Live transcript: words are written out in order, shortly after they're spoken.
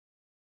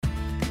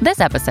This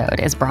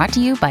episode is brought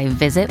to you by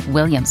Visit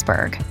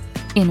Williamsburg.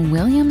 In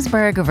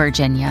Williamsburg,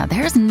 Virginia,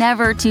 there's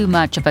never too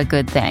much of a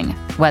good thing.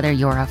 Whether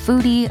you're a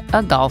foodie,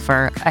 a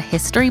golfer, a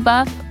history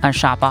buff, a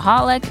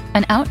shopaholic,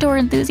 an outdoor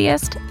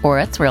enthusiast, or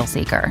a thrill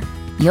seeker,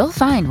 you'll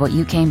find what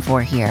you came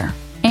for here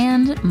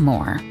and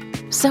more.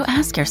 So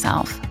ask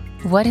yourself,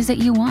 what is it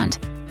you want?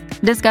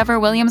 Discover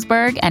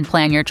Williamsburg and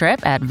plan your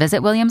trip at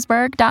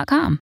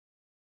visitwilliamsburg.com.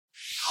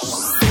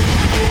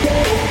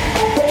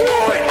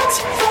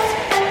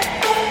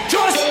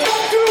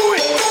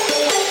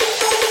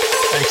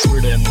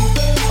 Expert in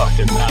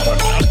fucking, I don't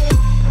know.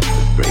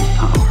 Great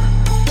power.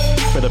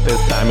 For the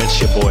fifth time, it's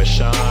your boy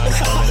Sean.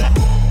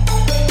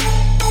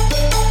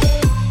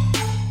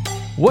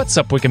 What's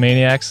up,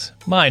 Wikimaniacs?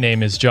 My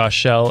name is Josh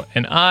Shell,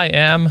 and I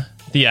am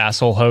the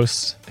asshole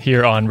host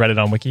here on Reddit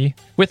on Wiki.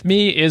 With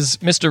me is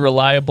Mr.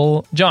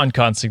 Reliable, John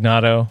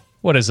Consignato.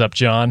 What is up,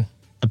 John?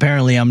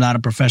 Apparently, I'm not a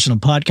professional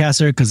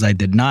podcaster because I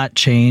did not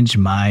change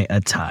my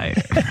attire.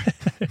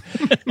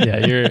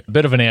 Yeah, you're a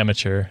bit of an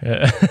amateur.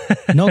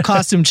 No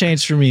costume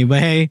change for me, but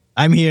hey,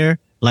 I'm here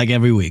like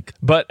every week.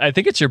 But I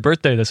think it's your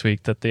birthday this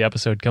week that the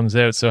episode comes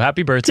out, so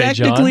happy birthday,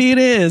 John. Technically, it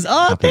is.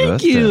 Oh, Happy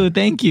thank you.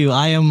 birthday. Thank you.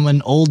 I am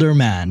an older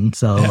man,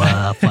 so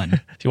fun. Do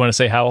you want to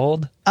say how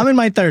old? I'm in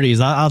my 30s.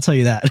 I'll tell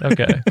you that.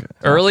 Okay.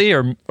 Early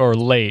or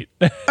late?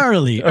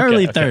 Early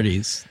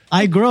 30s.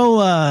 I grow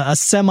a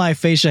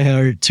semi-facial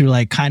hair to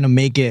like kind of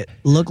make it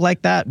look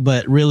like that,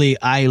 but really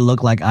I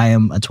look like I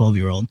am a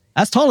 12-year-old.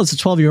 As tall as a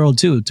 12-year-old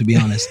too, to be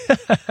honest.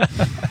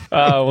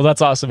 Well,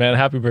 that's awesome, man.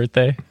 Happy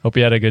birthday. Hope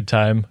you had a good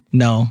time.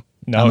 No,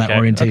 I'm at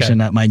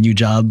orientation at my new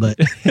job, but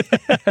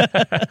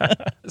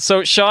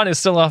So Sean is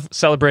still off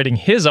celebrating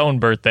his own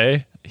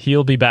birthday.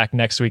 He'll be back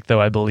next week, though,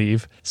 I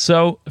believe.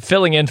 So,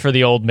 filling in for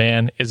the old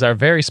man is our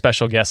very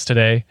special guest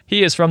today.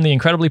 He is from the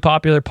incredibly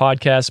popular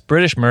podcast,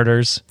 British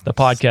Murders, the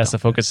podcast that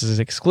focuses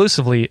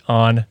exclusively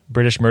on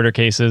British murder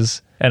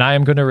cases. And I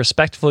am going to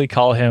respectfully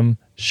call him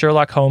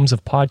Sherlock Holmes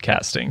of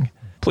podcasting.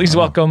 Please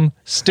welcome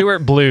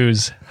Stuart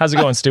Blues. How's it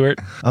going, Stuart?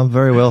 I'm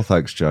very well,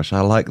 thanks, Josh.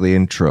 I like the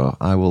intro.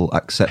 I will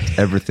accept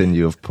everything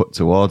you have put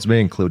towards me,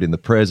 including the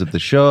praise of the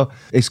show.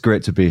 It's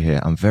great to be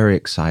here. I'm very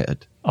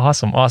excited.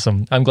 Awesome.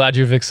 I'm glad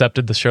you've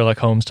accepted the Sherlock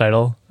Holmes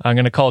title. I'm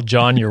going to call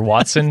John your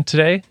Watson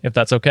today, if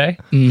that's okay.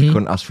 Mm-hmm.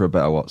 Couldn't ask for a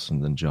better Watson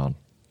than John.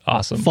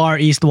 Awesome. Far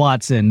East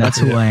Watson. That's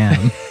who I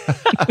am.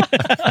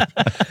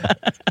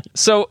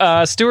 So,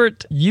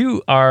 Stuart,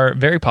 you are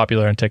very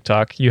popular on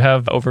TikTok. You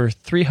have over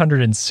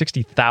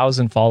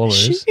 360,000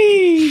 followers.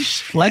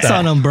 Sheesh. Flex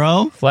on them,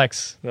 bro.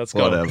 Flex. Let's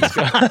go.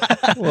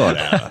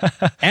 Whatever.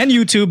 And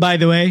YouTube, by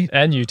the way.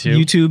 And YouTube.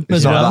 YouTube as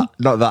It's well.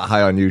 not that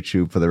high on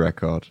YouTube, for the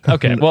record.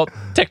 Okay, well,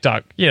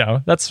 TikTok,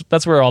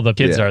 that's where all the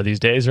kids Yeah. are these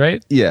days,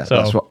 right? Yeah,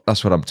 So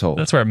that's what I'm told.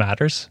 that's where it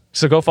matters.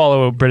 So go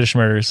follow British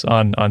Murders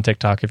on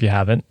TikTok if you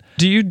haven't.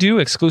 Do you do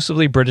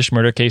exclusively British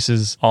murder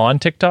cases on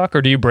TikTok,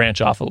 or do you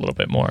branch off a little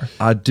bit more?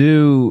 I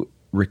do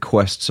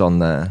requests on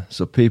there,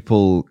 so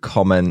people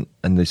comment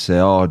and they say,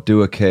 "Oh,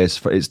 do a case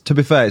for." It's, to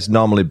be fair, it's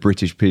normally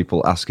British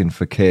people asking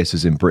for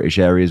cases in British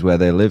areas where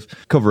they live.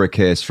 Cover a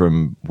case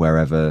from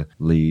wherever,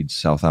 Leeds,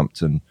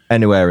 Southampton,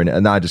 anywhere in it,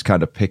 and I just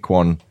kind of pick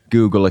one.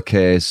 Google a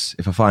case.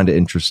 If I find it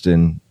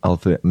interesting, I'll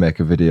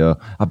make a video.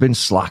 I've been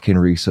slacking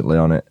recently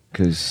on it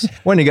because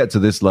when you get to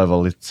this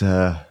level, it's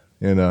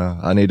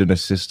I need an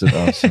assistant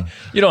also.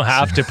 You don't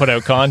have to put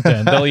out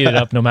content. They'll eat it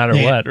up no matter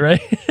what,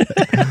 right?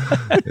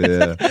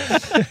 Yeah,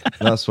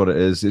 that's what it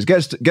is. It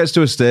gets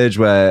to a stage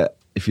where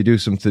if you do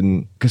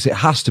something, because it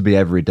has to be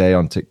every day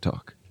on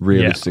TikTok,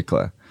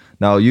 realistically.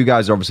 Now, you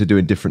guys are obviously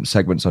doing different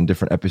segments on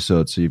different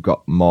episodes, so you've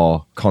got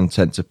more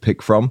content to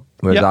pick from.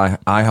 Whereas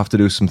I have to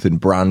do something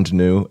brand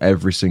new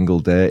every single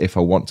day if I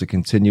want to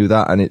continue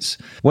that. And it's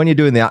when you're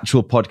doing the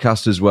actual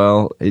podcast as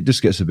well, it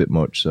just gets a bit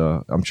much.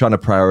 So I'm trying to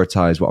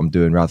prioritize what I'm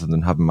doing rather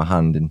than having my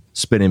hand in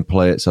spinning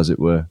plates, as it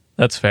were.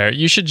 That's fair.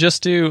 You should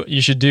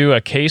do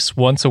a case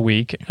once a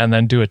week and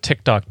then do a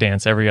TikTok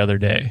dance every other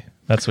day.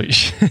 That's what you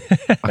should.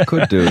 I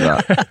could do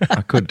that.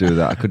 I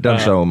could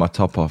dance around with my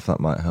top off. That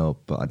might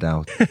help, but I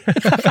doubt.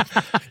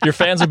 Your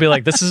fans will be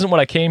like, this isn't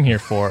what I came here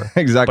for.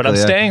 Exactly. But I'm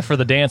yeah. staying for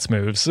the dance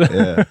moves.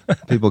 Yeah.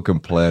 People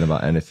complain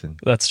about anything.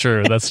 That's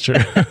true.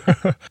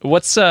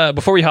 What's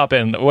before we hop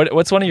in,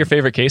 what's one of your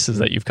favorite cases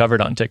that you've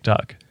covered on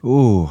TikTok?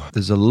 Ooh,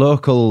 there's a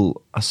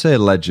local, I say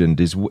legend,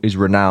 is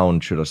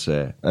renowned, should I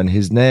say. And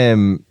his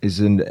name is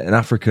an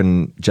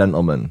African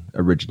gentleman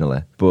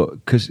originally,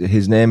 but because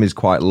his name is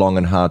quite long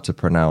and hard to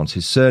pronounce.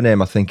 His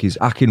surname, I think, is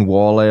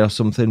Akinwale or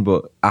something,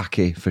 but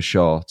Aki for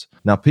short.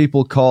 Now,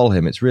 people call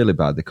him, it's really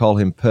bad, they call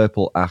him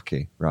Purple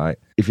Aki, right?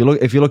 If you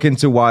look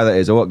into why that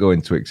is, I won't go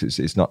into it because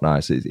it's not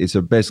nice. It's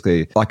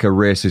basically like a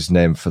racist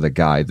name for the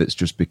guy that's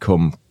just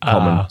become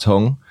common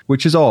tongue,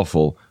 which is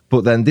awful.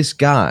 But then this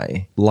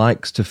guy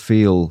likes to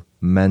feel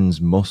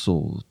men's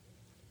muscles,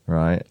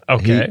 right?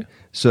 Okay.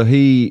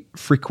 He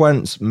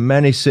frequents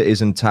many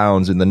cities and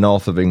towns in the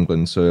north of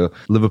England. So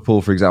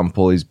Liverpool, for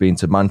example, he's been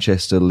to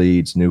Manchester,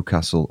 Leeds,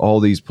 Newcastle,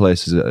 all these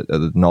places at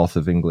the north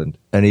of England.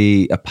 And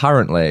he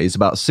apparently is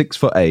about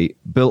 6'8",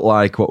 built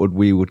like what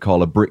we would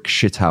call a brick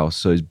shithouse.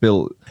 So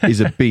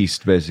he's a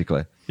beast,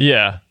 basically.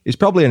 Yeah. He's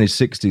probably in his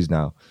 60s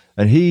now.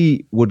 And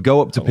he would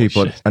go up to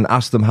people and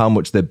ask them how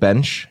much they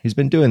bench. He's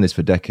been doing this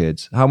for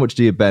decades. How much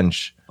do you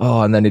bench?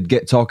 Oh, and then he'd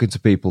get talking to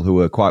people who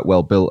were quite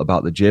well built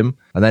about the gym.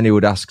 And then he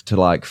would ask to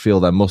like feel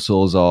their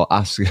muscles, or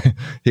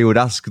he would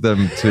ask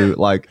them to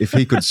like, if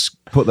he could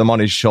put them on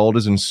his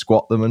shoulders and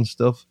squat them and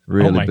stuff.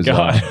 Really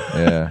bizarre. God.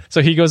 Yeah.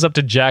 So he goes up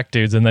to jack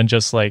dudes and then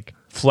just like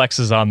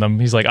flexes on them.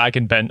 He's like, I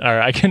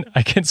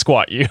can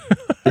squat you.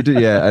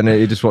 Yeah, and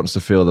he just wants to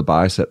feel the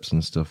biceps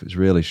and stuff. It's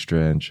really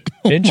strange.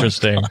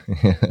 Interesting.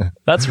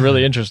 That's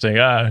really interesting.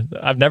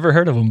 I've never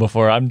heard of him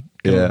before. I'm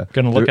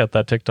gonna look at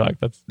that TikTok.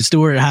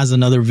 Stuart has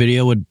another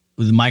video with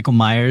Michael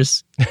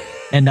Myers,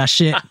 and that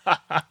shit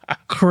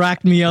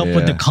cracked me up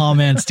with the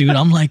comments, dude.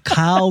 I'm like,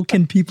 how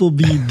can people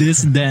be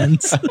this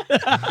dense?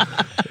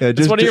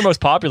 It's one of your most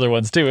popular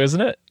ones too,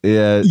 isn't it?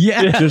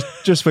 Yeah.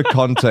 Just for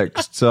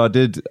context, so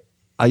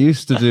I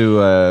used to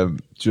do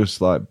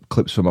just like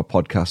clips from my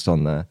podcast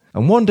on there.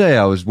 And one day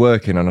I was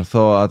working and I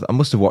thought I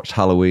must have watched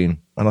Halloween.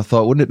 And I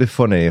thought, wouldn't it be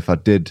funny if I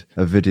did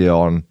a video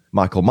on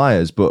Michael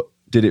Myers, but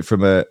did it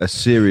from a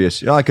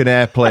serious, like an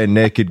airplane,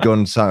 naked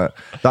gun,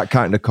 that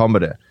kind of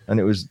comedy. And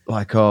it was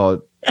like,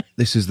 oh,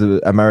 this is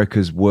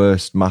America's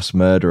worst mass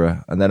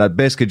murderer. And then I'd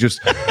basically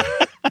just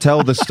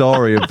tell the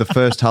story of the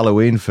first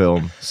Halloween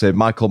film. Say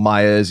Michael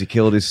Myers, he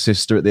killed his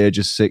sister at the age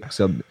of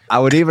 6. I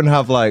would even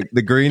have like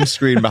the green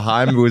screen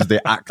behind me was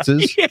the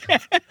actors.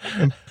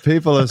 And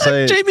people are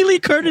saying Jamie Lee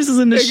Curtis is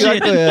in this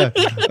shit. Yeah.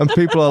 And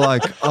people are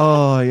like,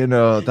 oh, you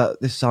know,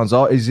 this sounds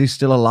odd. Is he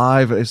still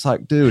alive? And it's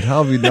like, dude,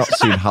 how have you not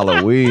seen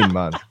Halloween,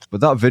 man? But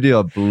that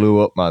video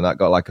blew up, man. That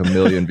got like 1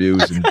 million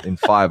views in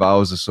 5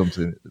 hours or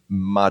something.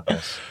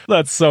 Madness.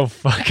 That's so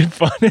fucking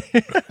funny.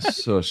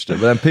 So stupid.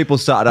 But then people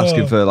started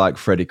asking for like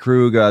Freddy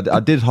Krueger.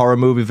 I did horror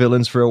movie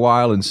villains for a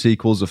while and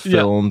sequels of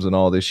films and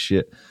all this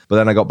shit. But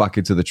then I got back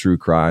into the true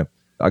crime.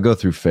 I go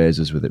through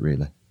phases with it,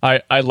 really.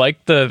 I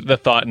like the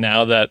thought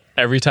now that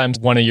every time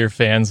one of your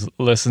fans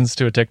listens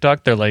to a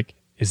TikTok, they're like,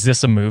 is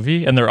this a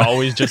movie? And they're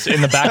always just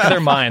in the back of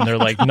their mind, they're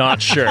like,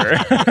 not sure.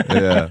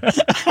 Yeah.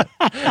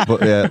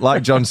 But yeah,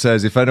 like John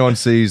says, if anyone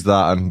sees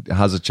that and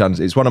has a chance,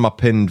 it's one of my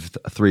pinned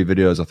 3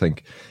 videos, I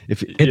think.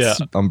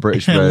 On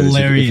British Murders.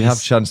 If you have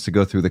a chance to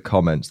go through the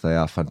comments, they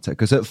are fantastic.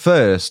 Because at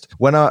first,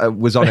 when I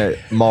was on it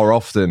more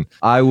often,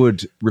 I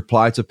would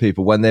reply to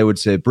people when they would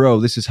say, bro,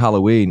 this is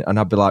Halloween. And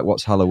I'd be like,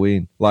 what's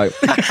Halloween? Like,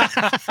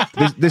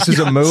 this is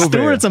a movie.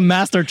 Stuart's a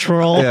master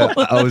troll. Yeah,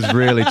 I was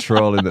really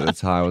trolling at the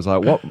time. I was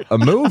like, what? A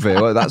movie?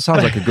 Well, that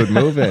sounds like a good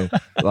movie.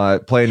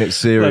 Like, playing it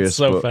serious.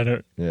 That's so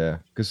funny. Yeah.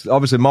 Because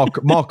obviously more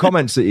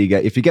comments that you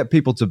get, if you get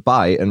people to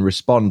bite and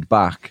respond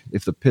back,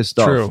 if they're pissed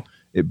off,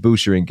 it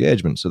boosts your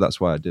engagement. So that's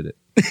why I did it.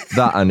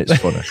 That and it's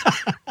funny.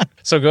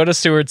 So go to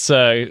Stuart's,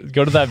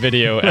 go to that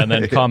video and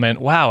then comment,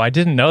 wow, I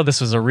didn't know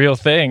this was a real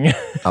thing.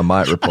 I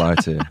might reply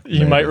to you.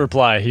 He might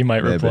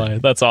reply.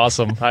 That's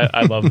awesome.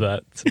 I love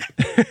that.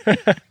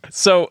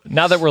 So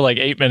now that we're like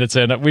 8 minutes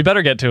in, we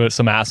better get to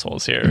some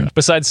assholes here.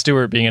 Besides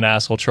Stuart being an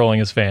asshole trolling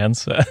his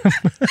fans.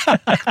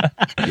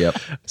 Yep.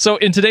 So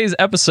in today's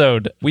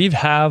episode, we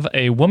have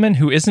a woman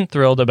who isn't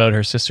thrilled about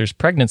her sister's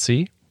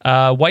pregnancy,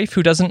 a wife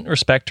who doesn't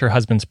respect her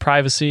husband's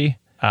privacy,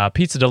 a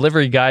pizza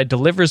delivery guy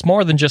delivers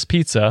more than just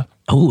pizza.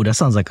 Oh, that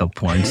sounds like a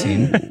porn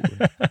scene.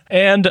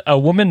 And a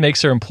woman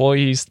makes her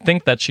employees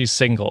think that she's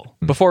single.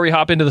 Before we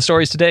hop into the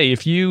stories today,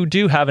 if you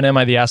do have an Am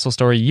I the Asshole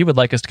story you would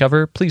like us to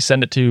cover, please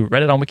send it to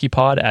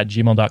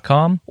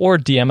redditonwikipod@gmail.com or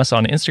DM us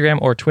on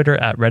Instagram or Twitter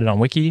at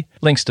redditonwiki.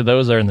 Links to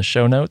those are in the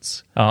show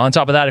notes. On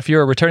top of that, if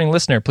you're a returning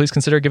listener, please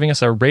consider giving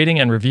us a rating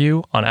and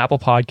review on Apple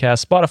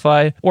Podcasts,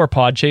 Spotify, or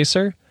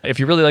Podchaser. If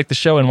you really like the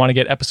show and want to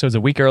get episodes a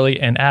week early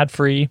and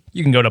ad-free,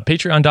 you can go to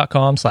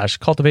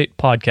patreon.com/Cultivate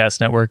Podcast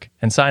Network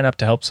and sign up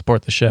to help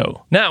support the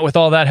show. Now, with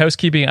all that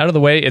housekeeping out of the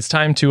way, it's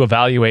time to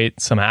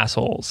evaluate some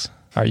assholes.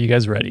 Are you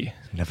guys ready?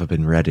 Never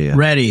been readier.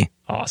 Ready.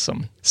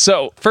 Awesome.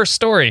 So, first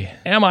story.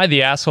 Am I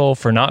the asshole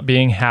for not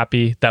being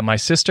happy that my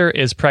sister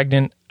is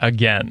pregnant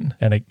again?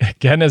 And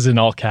again is in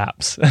all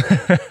caps.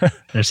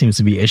 There seems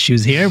to be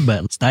issues here,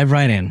 but let's dive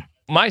right in.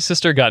 My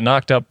sister got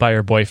knocked up by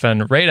her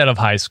boyfriend right out of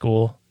high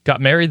school, got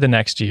married the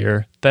next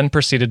year, then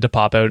proceeded to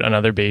pop out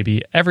another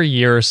baby every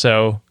year or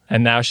so,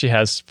 and now she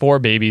has 4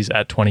 babies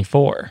at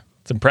 24.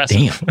 It's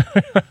impressive.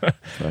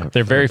 Damn.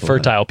 They're very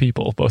fertile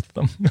people, both of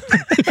them.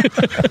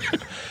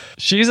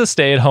 She's a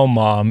stay-at-home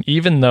mom,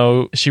 even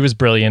though she was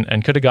brilliant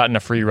and could have gotten a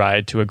free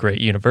ride to a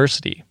great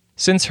university.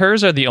 Since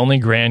hers are the only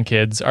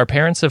grandkids, our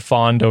parents have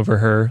fawned over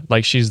her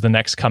like she's the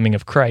next coming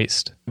of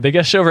Christ. They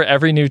gush over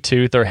every new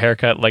tooth or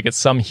haircut like it's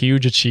some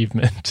huge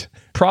achievement.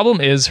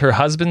 Problem is, her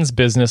husband's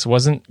business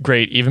wasn't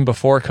great even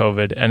before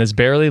COVID and is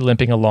barely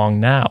limping along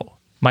now.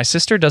 My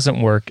sister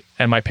doesn't work,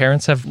 and my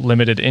parents have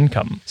limited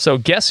income. So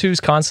guess who's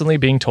constantly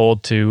being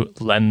told to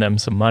lend them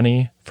some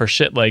money for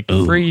shit like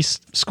free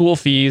school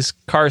fees,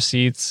 car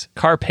seats,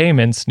 car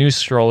payments, new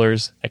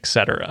strollers,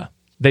 etc.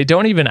 They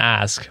don't even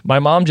ask. My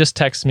mom just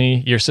texts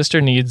me, your sister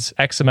needs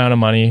X amount of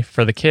money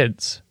for the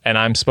kids, and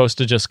I'm supposed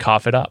to just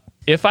cough it up.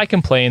 If I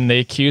complain, they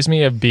accuse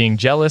me of being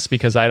jealous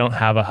because I don't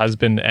have a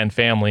husband and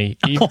family.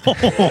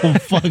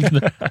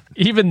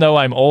 Even though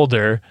I'm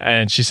older,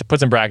 and she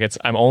puts in brackets,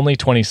 I'm only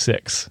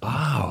 26.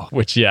 Wow.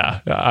 Which,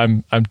 yeah,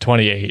 I'm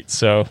 28.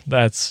 So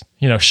that's,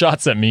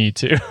 shots at me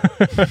too.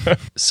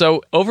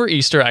 So over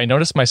Easter, I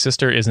notice my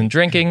sister isn't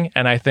drinking,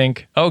 and I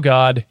think, oh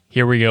God,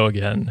 here we go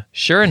again.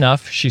 Sure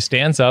enough, she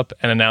stands up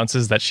and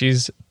announces that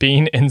she's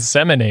being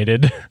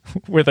inseminated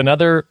with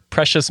another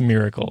precious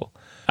miracle.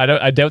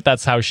 I doubt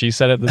that's how she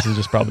said it. This is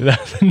just probably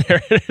the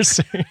narrator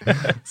saying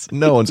it.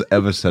 No one's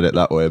ever said it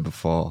that way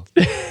before.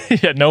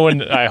 Yeah, no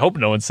one. I hope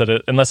no one said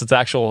it unless it's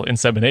actual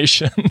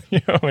insemination.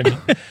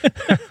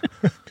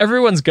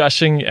 Everyone's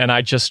gushing, and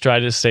I just try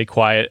to stay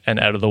quiet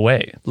and out of the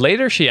way.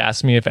 Later, she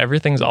asks me if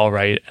everything's all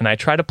right, and I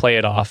try to play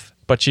it off,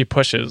 but she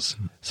pushes.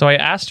 So I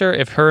asked her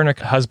if her and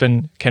her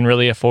husband can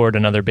really afford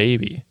another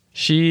baby.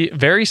 She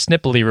very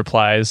snippily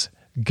replies,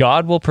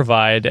 "God will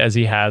provide as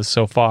he has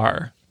so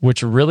far,"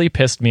 which really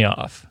pissed me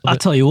off. I'll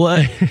tell you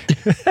what.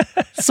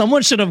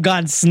 Someone should have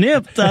gotten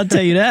snipped, I'll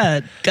tell you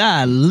that.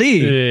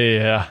 Golly.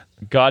 Yeah.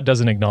 God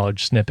doesn't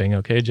acknowledge snipping,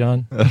 okay,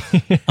 John?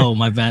 Oh,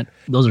 my bad.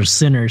 Those are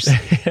sinners.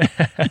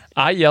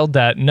 I yelled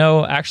that,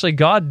 no, actually,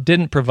 God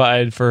didn't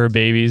provide for her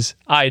babies.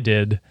 I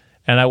did.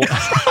 And I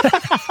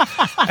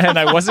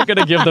wasn't going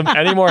to give them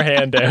any more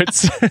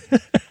handouts.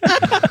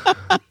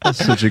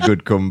 That's such a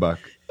good comeback.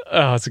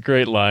 Oh, it's a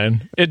great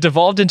line. It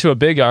devolved into a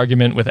big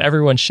argument with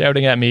everyone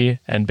shouting at me,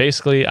 and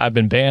basically I've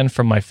been banned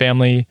from my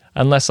family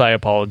unless I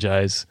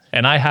apologize.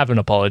 And I haven't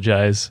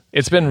apologized.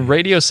 It's been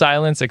radio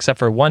silence except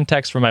for one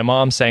text from my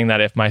mom saying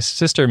that if my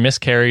sister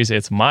miscarries,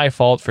 it's my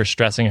fault for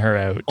stressing her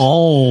out.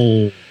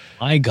 Oh,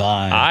 my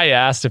God. I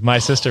asked if my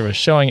sister was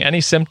showing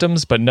any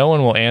symptoms, but no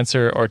one will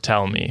answer or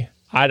tell me.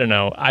 I don't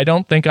know. I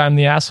don't think I'm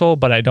the asshole,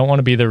 but I don't want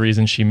to be the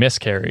reason she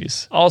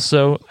miscarries.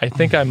 Also, I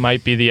think I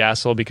might be the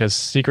asshole because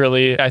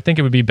secretly, I think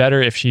it would be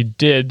better if she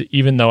did,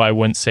 even though I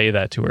wouldn't say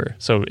that to her.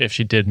 So if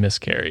she did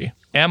miscarry.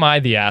 Am I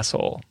the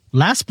asshole?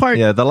 Last part.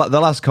 Yeah, the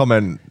last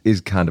comment is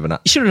kind of an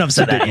shouldn't have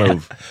said that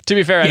move. To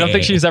be fair, I don't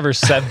think she's ever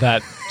said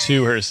that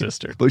to her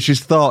sister. But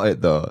she's thought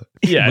it though.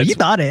 Yeah, well, you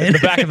thought it. In the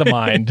back of the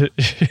mind.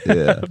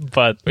 Yeah.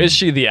 But is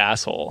she the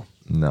asshole?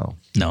 No,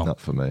 not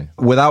for me.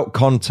 Without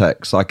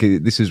context,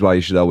 this is why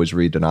you should always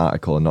read an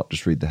article and not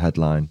just read the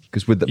headline.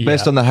 Because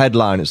based on the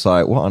headline, it's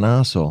like, what an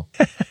arsehole.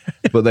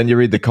 But then you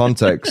read the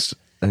context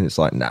and it's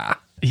like, nah.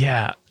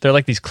 Yeah, they're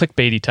like these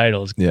clickbaity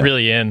titles,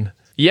 really in.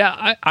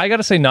 Yeah, I got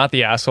to say not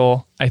the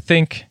asshole. I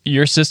think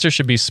your sister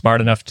should be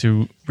smart enough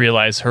to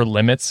realize her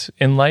limits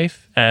in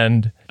life.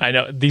 And I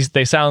know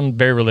they sound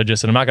very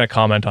religious, and I'm not going to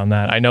comment on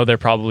that. I know they're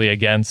probably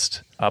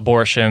against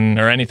abortion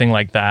or anything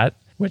like that,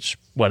 which,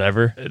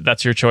 whatever,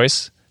 that's your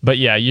choice. But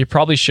yeah, you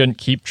probably shouldn't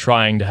keep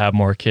trying to have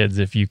more kids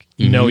if you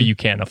know you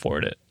can't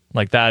afford it.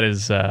 Like, that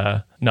is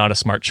not a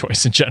smart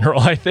choice in general,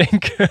 I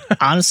think.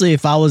 Honestly,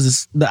 if I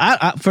was...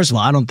 first of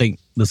all, I don't think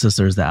the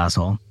sister is the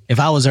asshole. If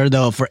I was her,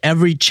 though, for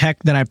every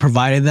check that I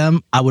provided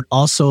them, I would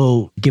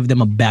also give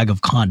them a bag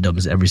of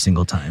condoms every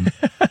single time.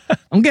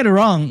 Don't get it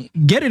wrong.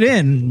 Get it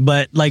in,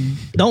 but,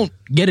 don't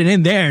get it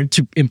in there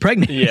to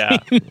impregnate. Yeah.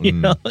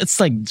 It's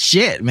like,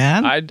 shit,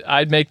 man.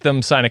 I'd make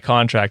them sign a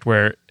contract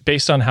where,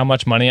 based on how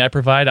much money I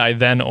provide, I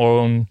then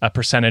own a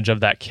percentage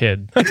of that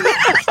kid.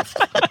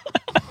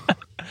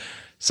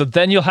 So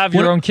then you'll have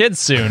your own kids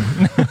soon.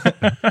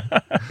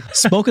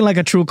 Spoken like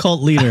a true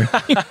cult leader.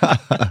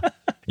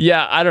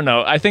 Yeah, I don't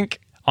know. I think,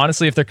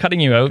 honestly, if they're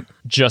cutting you out,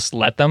 just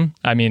let them.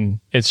 I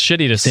mean, it's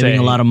shitty to say. Saving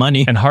a lot of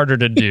money. And harder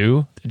to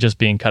do, just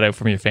being cut out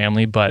from your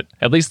family. But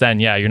at least then,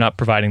 you're not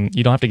providing,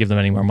 you don't have to give them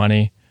any more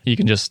money. You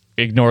can just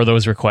ignore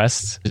those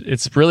requests.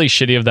 It's really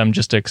shitty of them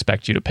just to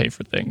expect you to pay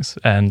for things.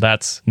 And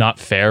that's not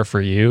fair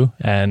for you.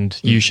 And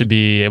you should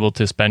be able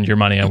to spend your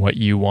money on what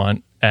you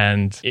want.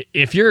 And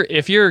if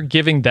you're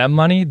giving them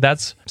money,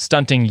 that's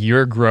stunting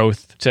your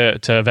growth to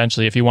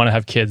eventually, if you want to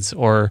have kids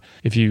or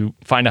if you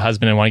find a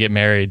husband and want to get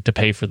married, to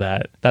pay for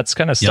that. That's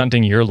kind of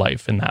stunting your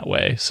life in that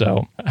way.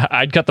 So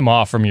I'd cut them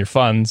off from your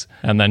funds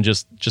and then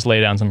just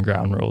lay down some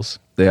ground rules.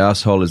 The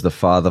asshole is the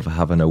father for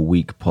having a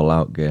weak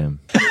pull-out game.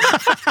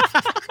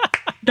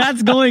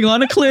 That's going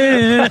on a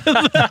clip.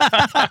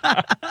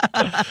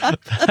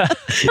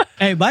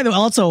 Hey, by the way,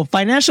 also,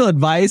 financial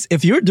advice,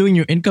 if you're doing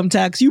your income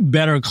tax, you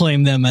better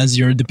claim them as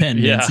your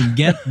dependents and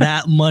get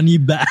that money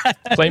back.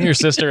 Claim your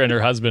sister and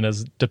her husband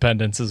as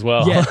dependents as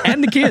well. Yeah,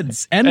 and the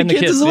kids. And the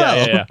kids as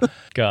well. Yeah.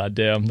 God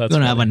damn. That's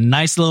going to have a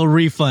nice little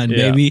refund,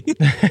 baby.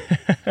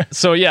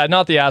 So, yeah,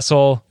 not the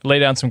asshole. Lay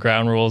down some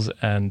ground rules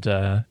and...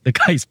 the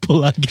guy's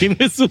pull-out game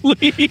this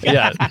week.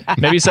 Yeah,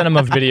 maybe send him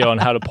a video on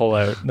how to pull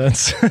out.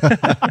 That's...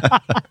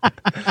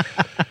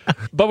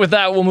 But with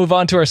that, we'll move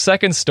on to our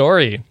second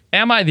story.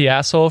 Am I the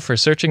asshole for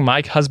searching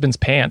my husband's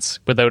pants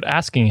without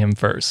asking him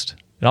first?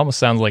 It almost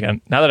sounds like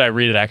now that I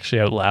read it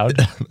actually out loud,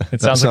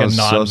 it sounds like a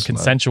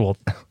non-consensual.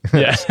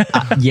 Yeah.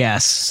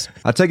 Yes.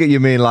 I take it you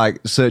mean like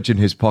searching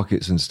his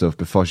pockets and stuff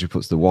before she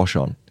puts the wash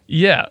on.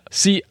 Yeah.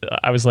 See,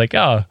 I was like,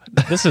 oh,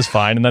 this is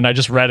fine. And then I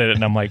just read it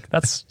and I'm like,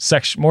 that's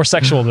more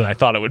sexual than I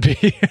thought it would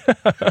be.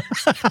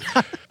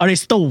 Are they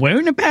still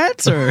wearing the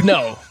pants or?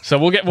 No. So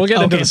we'll get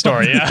into the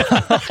story. Yeah.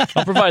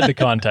 I'll provide the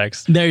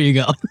context. There you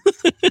go.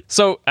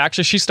 So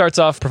actually, she starts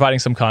off providing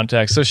some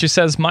context. So she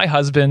says, my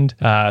husband,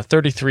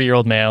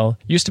 33-year-old male,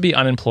 used to be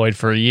unemployed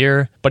for a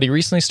year, but he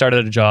recently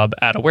started a job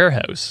at a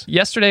warehouse.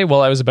 Yesterday,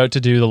 while I was about to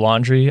do the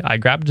laundry, I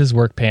grabbed his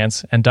work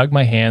pants and dug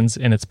my hands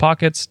in its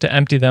pockets to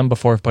empty them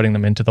before putting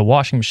them into the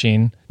washing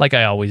machine, like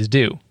I always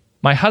do.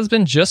 My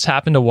husband just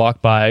happened to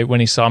walk by when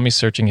he saw me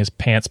searching his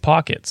pants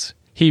pockets.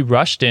 He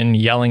rushed in,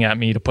 yelling at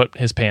me to put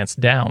his pants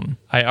down.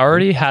 I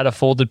already had a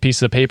folded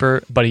piece of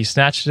paper, but he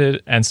snatched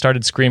it and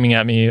started screaming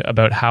at me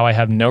about how I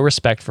have no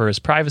respect for his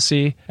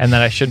privacy and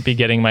that I shouldn't be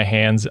getting my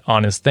hands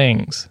on his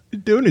things.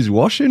 You're doing his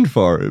washing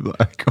for him.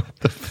 Like, what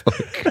the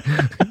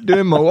fuck?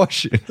 Doing my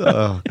washing.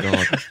 Oh,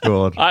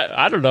 God.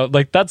 I don't know.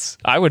 Like,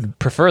 I would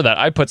prefer that.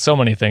 I put so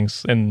many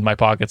things in my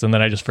pockets and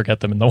then I just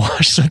forget them in the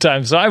wash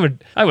sometimes. So I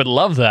would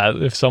love that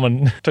if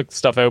someone took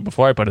stuff out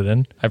before I put it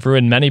in. I've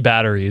ruined many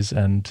batteries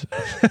and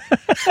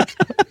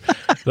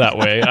that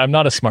way I'm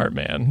not a smart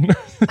man.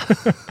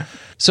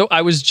 So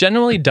I was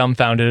genuinely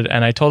dumbfounded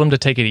and I told him to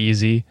take it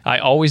easy. I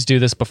always do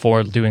this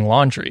before doing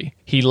laundry.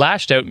 He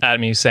lashed out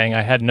at me saying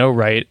I had no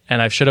right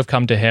and I should have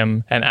come to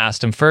him and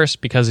asked him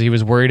first because he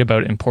was worried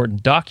about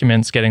important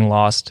documents getting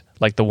lost,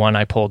 like the one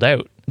I pulled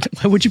out.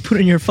 Why would you put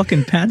it in your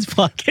fucking pants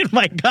pocket,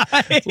 my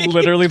guy?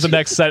 Literally the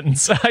next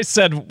sentence, I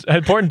said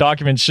important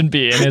documents shouldn't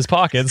be in his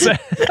pockets.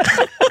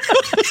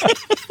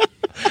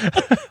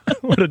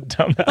 What a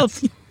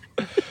dumbass.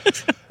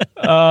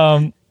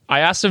 I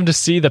asked him to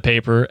see the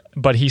paper,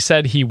 but he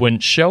said he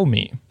wouldn't show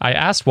me. I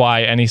asked why,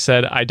 and he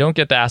said I don't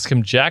get to ask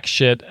him jack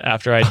shit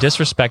after I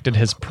disrespected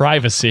his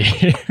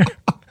privacy.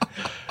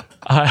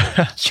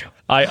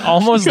 I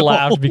almost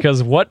laughed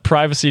because what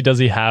privacy does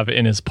he have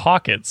in his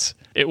pockets?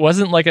 It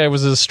wasn't like I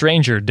was a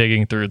stranger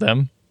digging through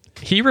them.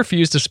 He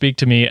refused to speak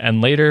to me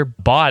and later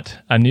bought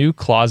a new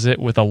closet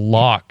with a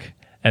lock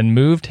and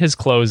moved his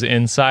clothes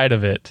inside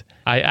of it.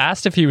 I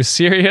asked if he was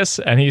serious,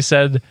 and he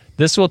said,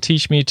 this will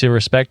teach me to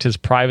respect his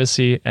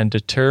privacy and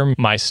deter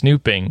my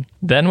snooping,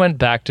 then went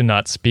back to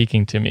not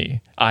speaking to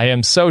me. I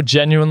am so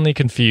genuinely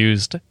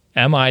confused.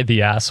 Am I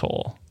the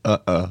asshole?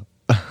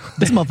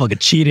 This motherfucker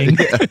cheating.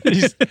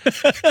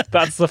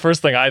 That's the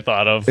first thing I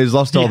thought of. He's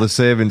lost all the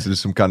savings in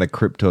some kind of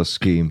crypto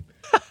scheme.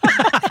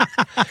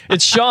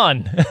 It's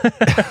Sean.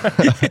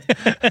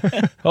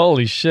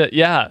 Holy shit,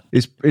 yeah.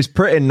 It's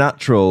pretty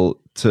natural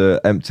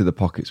to empty the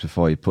pockets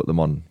before you put them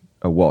on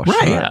a wash.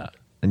 Right. Yeah.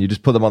 And you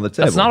just put them on the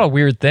table. That's not a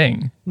weird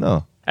thing.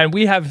 No. And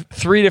we have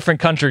 3 different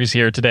countries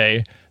here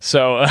today.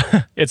 So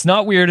it's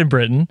not weird in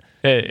Britain.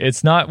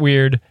 It's not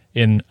weird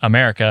in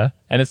America.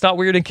 And it's not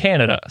weird in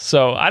Canada.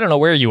 So I don't know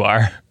where you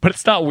are, but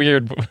it's not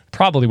weird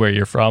probably where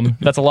you're from.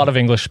 That's a lot of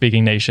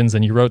English-speaking nations,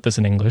 and you wrote this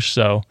in English.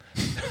 So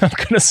I'm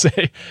going to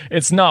say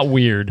it's not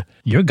weird.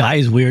 Your guy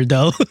is weird,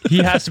 though. He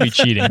has to be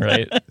cheating,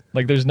 right?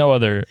 Like, there's no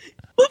other...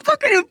 What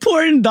fucking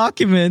important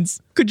documents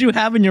could you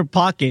have in your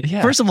pocket?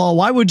 Yeah. First of all,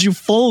 why would you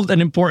fold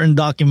an important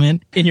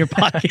document in your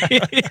pocket?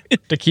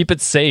 To keep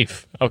it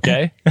safe,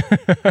 okay?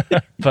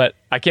 But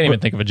I can't even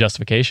think of a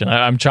justification.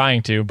 I'm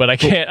trying to, but I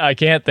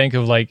can't think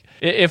of, like,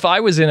 if I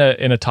was in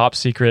a top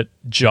secret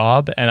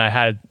job and I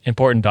had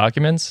important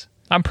documents,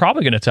 I'm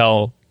probably going to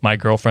tell my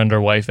girlfriend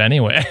or wife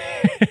anyway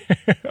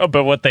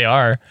about what they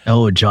are.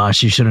 Oh,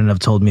 Josh, you shouldn't have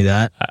told me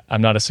that.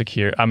 I'm a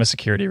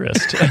security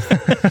risk.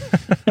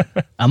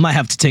 I might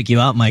have to take you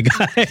out, my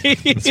guy.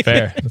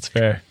 That's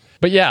fair.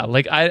 But yeah,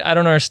 like, I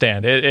don't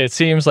understand. It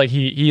seems like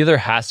he either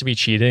has to be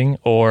cheating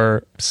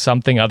or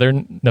something other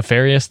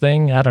nefarious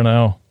thing. I don't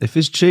know. If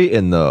he's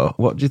cheating, though,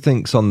 what do you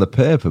think's on the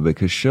paper?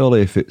 Because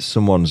surely if it's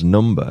someone's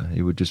number,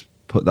 he would just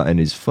put that in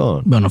his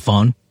phone. On a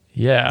phone?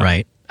 Yeah.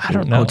 Right. I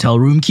don't know. Hotel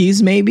room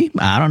keys, maybe?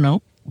 I don't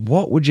know.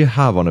 What would you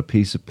have on a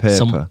piece of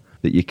paper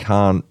that you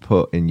can't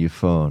put in your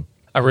phone?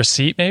 A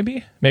receipt,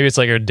 maybe? Maybe it's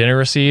like a dinner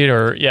receipt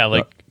or, yeah,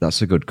 like...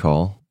 That's a good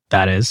call.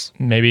 That is.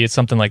 Maybe it's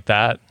something like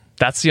that.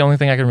 That's the only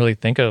thing I can really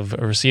think of,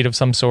 a receipt of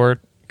some sort,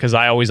 because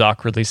I always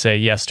awkwardly say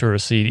yes to a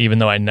receipt, even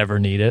though I never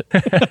need it.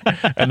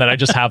 And then I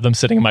just have them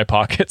sitting in my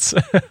pockets.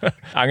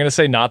 I'm going to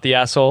say not the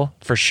asshole,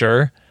 for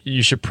sure.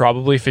 You should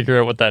probably figure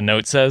out what that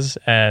note says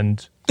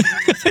and...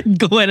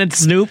 Go ahead and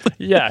snoop.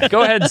 Yeah,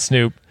 go ahead and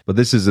snoop. But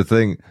this is the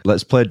thing.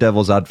 Let's play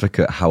devil's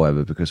advocate,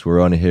 however, because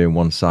we're only hearing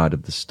one side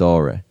of the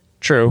story.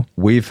 True.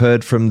 We've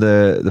heard from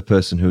the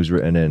person who's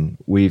written in.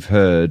 We've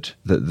heard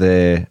that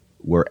they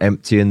were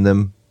emptying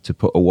them to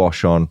put a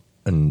wash on,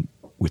 and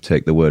we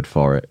take the word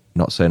for it.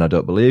 Not saying I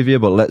don't believe you,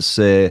 but let's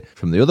say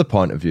from the other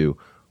point of view,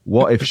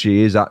 what if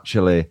she is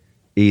actually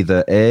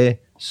either A,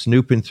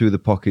 snooping through the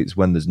pockets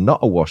when there's not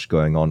a wash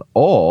going on,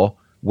 or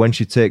when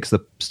she takes the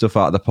stuff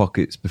out of the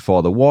pockets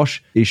before the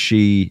wash, is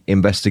she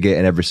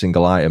investigating every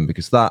single item?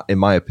 Because that, in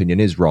my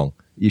opinion, is wrong.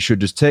 You should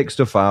just take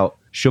stuff out,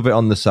 shove it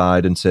on the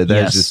side and say,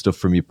 there's Yes. your stuff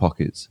from your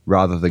pockets,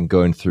 rather than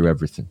going through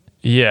everything.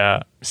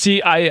 Yeah. See,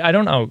 I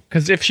don't know.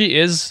 Because if she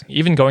is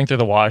even going through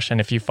the wash and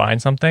if you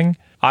find something,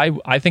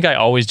 I think I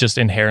always just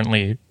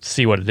inherently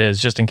see what it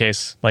is just in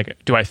case, like,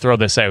 do I throw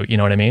this out? You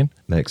know what I mean?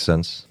 Makes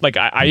sense. Like,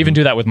 I even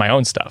do that with my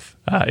own stuff.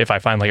 If I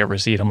find like a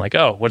receipt, I'm like,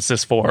 oh, what's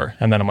this for?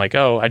 And then I'm like,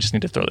 oh, I just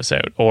need to throw this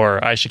out,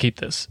 or I should keep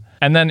this.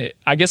 And then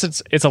I guess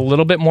it's a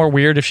little bit more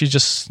weird if she's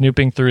just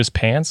snooping through his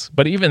pants.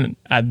 But even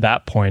at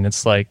that point,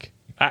 it's like,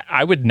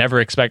 I would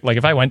never expect, like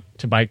if I went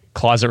to my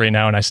closet right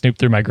now and I snooped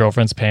through my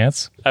girlfriend's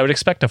pants, I would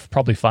expect to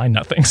probably find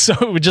nothing. So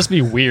it would just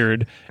be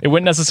weird. It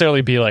wouldn't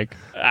necessarily be like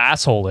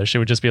asshole-ish. It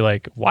would just be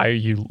like, why are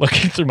you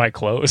looking through my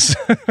clothes?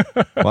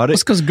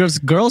 It's because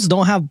girls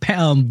don't have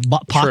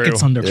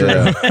pockets True. on their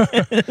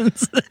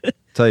pants.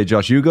 Tell you,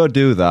 Josh, you go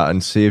do that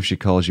and see if she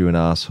calls you an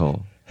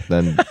asshole.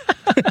 Then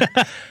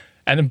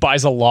And then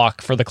buys a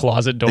lock for the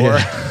closet door.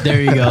 There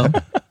you go.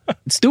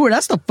 Stuart,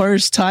 that's the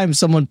first time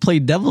someone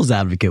played devil's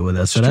advocate with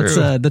us. So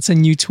true. that's a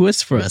new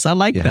twist for us. I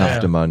like you that.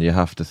 have to, man. You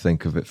have to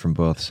think of it from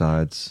both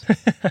sides.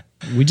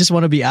 We just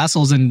want to be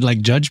assholes and like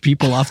judge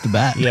people off the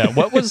bat. Yeah.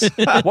 What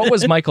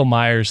was Michael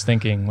Myers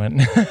thinking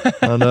when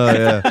I know,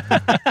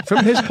 yeah.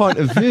 From his point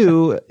of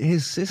view,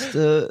 his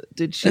sister,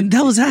 did she? And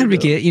devil's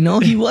advocate, you know,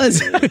 he was.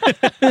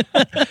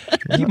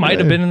 he might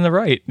have been in the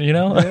right, you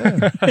know?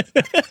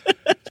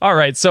 All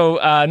right. So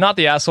not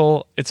the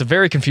asshole. It's a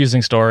very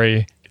confusing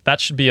story. That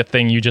should be a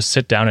thing you just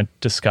sit down and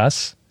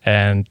discuss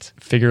and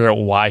figure out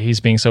why he's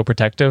being so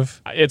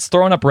protective. It's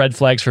throwing up red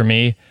flags for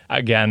me.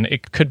 Again,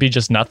 it could be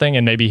just nothing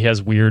and maybe he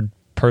has weird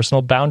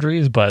personal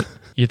boundaries, but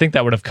you think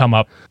that would have come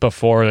up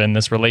before in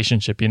this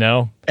relationship, you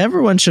know?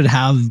 Everyone should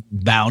have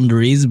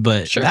boundaries,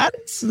 but Sure.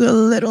 that's a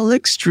little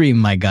extreme,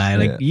 my guy.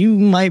 Like you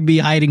might be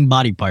hiding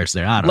body parts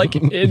there. I don't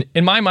Like know.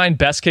 in my mind,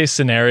 best case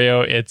scenario,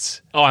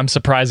 it's, oh, I'm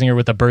surprising her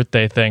with a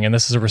birthday thing and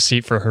this is a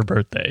receipt for her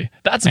birthday.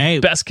 That's Hey.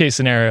 best case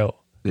scenario.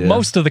 Yeah.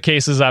 Most of the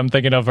cases I'm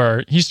thinking of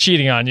are he's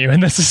cheating on you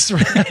and this is so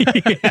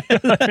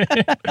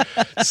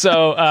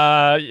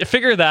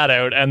figure that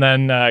out and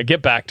then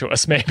get back to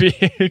us maybe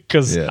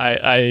because Yeah.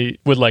 I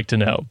would like to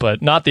know,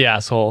 but not the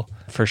asshole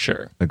for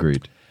sure.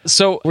 Agreed.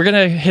 So we're going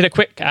to hit a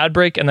quick ad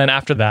break and then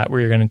after that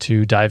we're going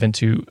to dive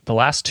into the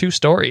last two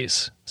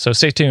stories. So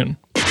stay tuned.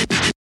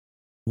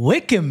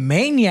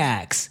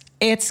 Wikimaniacs,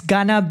 it's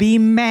gonna be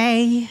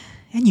May.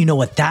 And you know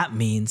what that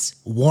means.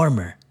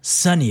 Warmer,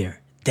 sunnier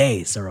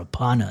days are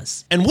upon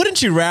us. And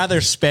wouldn't you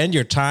rather spend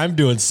your time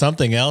doing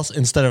something else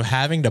instead of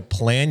having to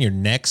plan your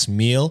next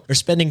meal or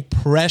spending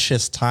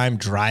precious time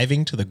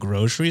driving to the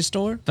grocery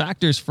store?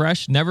 Factor's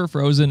fresh, never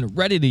frozen,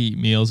 ready-to-eat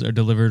meals are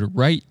delivered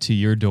right to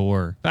your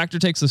door. Factor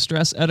takes the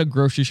stress out of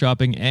grocery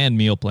shopping and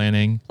meal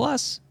planning.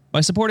 Plus,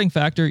 by supporting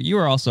Factor, you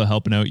are also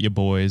helping out your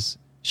boys.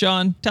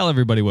 Sean, tell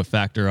everybody what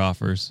Factor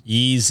offers.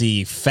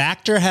 Easy.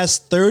 Factor has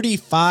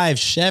 35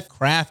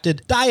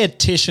 chef-crafted,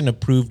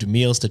 dietitian-approved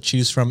meals to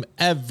choose from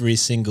every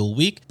single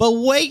week. But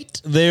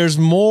wait, there's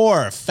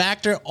more.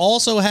 Factor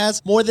also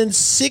has more than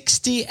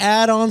 60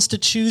 add-ons to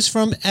choose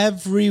from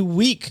every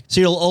week.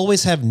 So you'll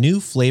always have new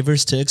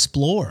flavors to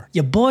explore.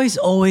 Your boys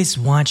always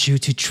want you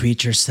to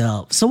treat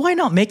yourself. So why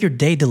not make your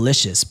day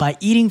delicious by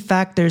eating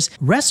Factor's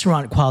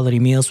restaurant quality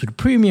meals with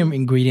premium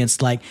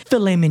ingredients like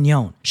filet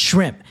mignon,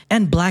 shrimp,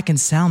 and blackened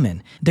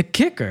salmon. The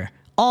kicker,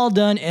 all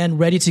done and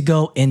ready to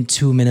go in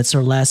 2 minutes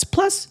or less,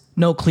 plus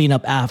no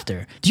cleanup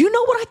after. Do you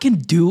know what I can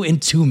do in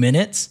 2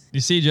 minutes?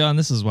 You see, John,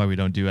 this is why we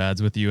don't do ads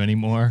with you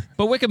anymore.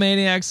 But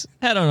Wikimaniacs,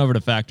 head on over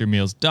to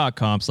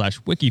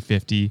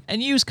factormeals.com/wiki50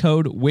 and use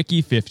code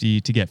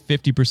WIKI50 to get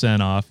 50%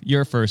 off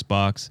your first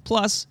box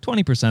plus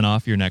 20%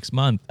 off your next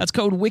month. That's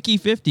code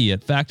WIKI50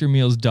 at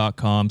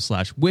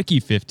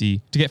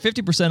factormeals.com/wiki50 to get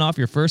 50% off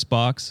your first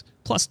box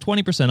plus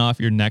 20% off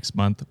your next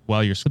month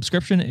while your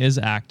subscription is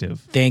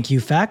active. Thank you,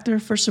 Factor,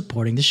 for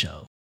supporting the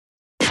show.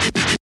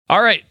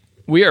 All right,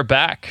 we are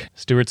back.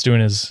 Stuart's doing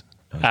his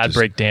ad just-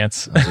 break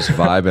dance, Just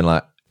vibing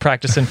like,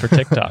 practicing for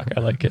TikTok. I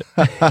like it.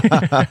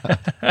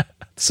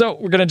 So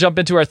we're going to jump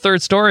into our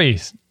third story.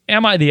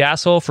 Am I the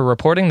asshole for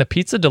reporting the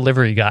pizza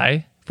delivery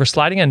guy for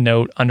sliding a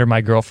note under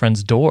my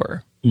girlfriend's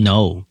door?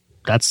 No,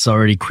 that's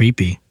already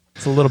creepy.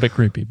 It's a little bit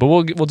creepy, but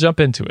we'll jump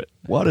into it.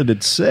 what did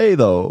it say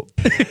though?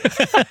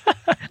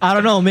 I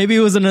don't know. Maybe it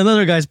was in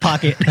another guy's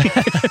pocket.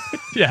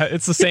 Yeah,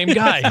 it's the same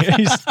guy.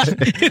 He's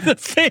The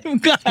same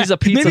guy. He's a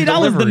pizza Maybe that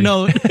delivery. was the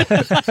note.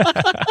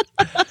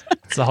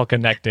 It's all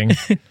connecting.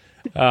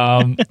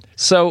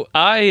 So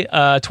I,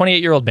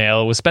 28-year-old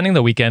male, was spending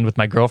the weekend with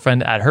my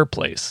girlfriend at her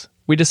place.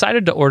 We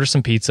decided to order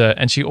some pizza,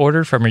 and she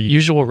ordered from her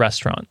usual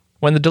restaurant.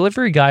 When the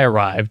delivery guy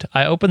arrived,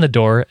 I opened the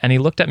door, and he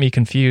looked at me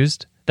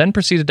confused, then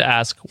proceeded to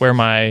ask where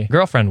my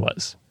girlfriend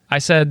was. I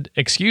said,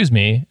 "Excuse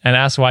me," and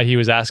asked why he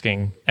was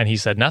asking, and he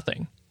said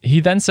nothing. He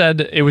then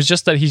said it was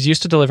just that he's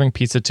used to delivering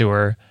pizza to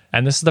her,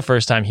 and this is the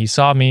first time he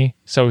saw me,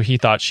 so he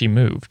thought she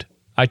moved.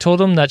 I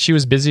told him that she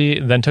was busy,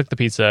 then took the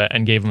pizza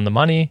and gave him the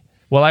money.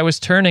 While I was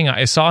turning,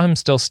 I saw him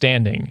still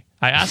standing.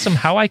 I asked him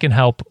how I can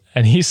help,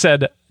 and he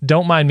said,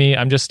 "Don't mind me,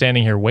 I'm just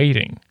standing here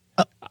waiting."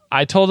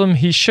 I told him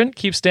he shouldn't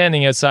keep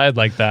standing outside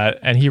like that,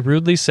 and he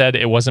rudely said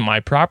it wasn't my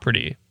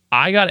property.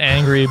 I got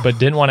angry but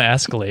didn't want to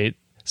escalate,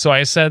 so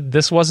I said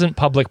this wasn't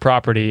public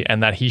property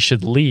and that he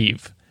should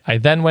leave. I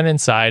then went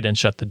inside and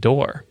shut the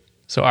door.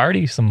 So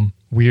already some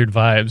weird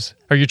vibes.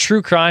 Are your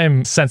true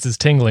crime senses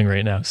tingling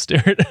right now,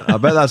 Stuart? I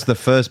bet that's the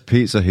first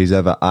pizza he's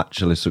ever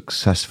actually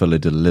successfully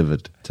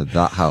delivered to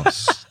that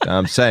house.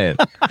 I'm saying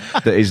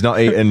that he's not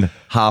eaten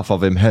half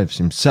of him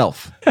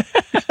himself.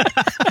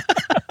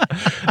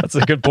 That's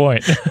a good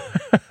point.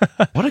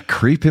 What a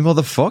creepy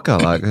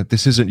motherfucker. Like,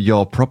 this isn't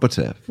your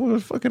property. What the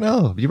fucking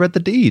hell? Have you read the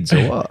deeds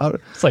or what?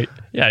 It's like,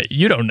 yeah,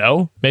 you don't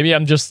know. Maybe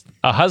I'm just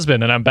a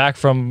husband and I'm back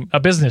from a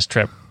business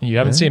trip. You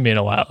haven't seen me in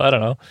a while. I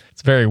don't know.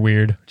 It's very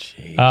weird.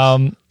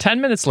 10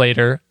 minutes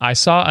later, I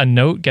saw a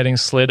note getting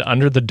slid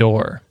under the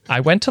door. I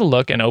went to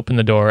look and open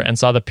the door and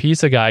saw the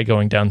pizza guy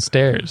going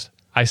downstairs.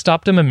 I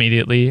stopped him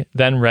immediately,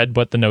 then read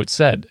what the note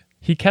said.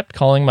 He kept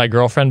calling my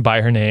girlfriend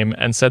by her name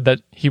and said that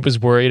he was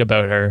worried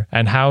about her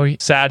and how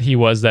sad he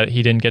was that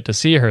he didn't get to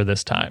see her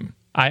this time.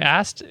 I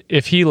asked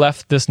if he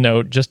left this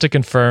note just to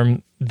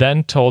confirm,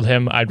 then told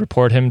him I'd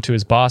report him to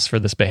his boss for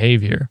this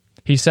behavior.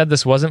 He said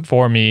this wasn't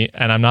for me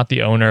and I'm not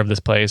the owner of this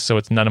place, so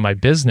it's none of my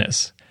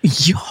business.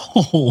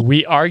 Yo.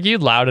 We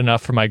argued loud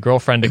enough for my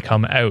girlfriend to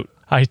come out.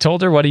 I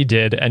told her what he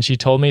did and she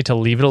told me to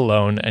leave it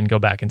alone and go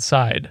back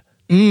inside.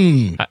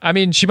 I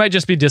mean, she might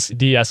just be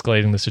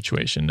de-escalating the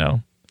situation,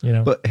 no? You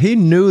know? But he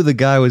knew the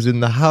guy was in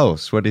the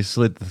house when he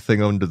slid the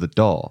thing under the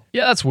door.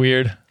 Yeah, that's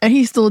weird. And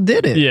he still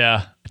did it.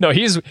 Yeah. No,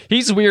 he's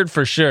weird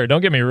for sure.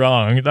 Don't get me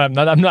wrong.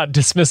 I'm not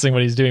dismissing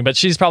what he's doing, but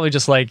she's probably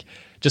just like,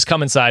 just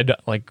come inside,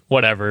 like,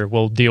 whatever,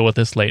 we'll deal with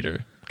this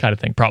later kind of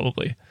thing,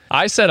 probably.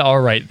 I said,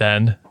 all right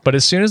then. But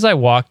as soon as I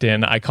walked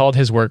in, I called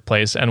his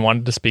workplace and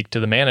wanted to speak to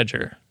the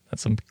manager.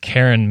 That's some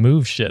Karen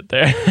move shit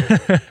there.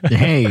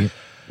 Hey,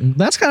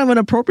 that's kind of an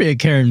appropriate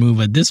Karen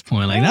move at this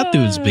point. Like, that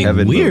dude's being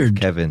Kevin weird.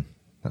 moved, Kevin.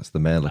 That's the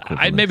male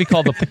equivalent. I'd maybe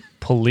call the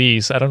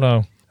police. I don't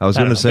know. I was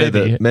going to say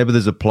maybe. that maybe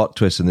there's a plot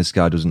twist and this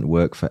guy doesn't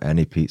work for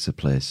any pizza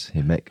place.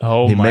 He makes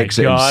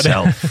it God.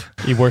 himself.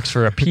 He works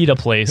for a pita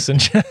place.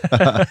 And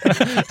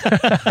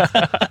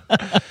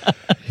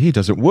He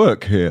doesn't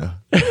work here.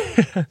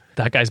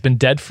 that guy's been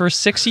dead for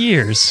 6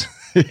 years.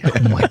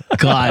 Oh my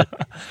God.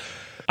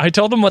 I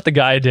told him what the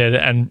guy did,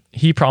 and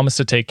he promised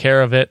to take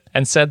care of it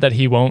and said that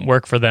he won't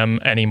work for them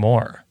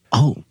anymore.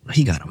 Oh,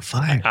 he got him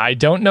fired. I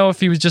don't know if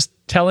he was just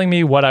telling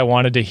me what I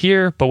wanted to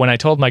hear, but when I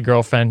told my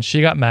girlfriend,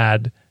 she got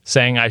mad,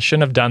 saying I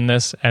shouldn't have done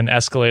this and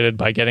escalated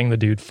by getting the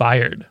dude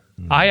fired.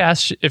 I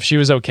asked if she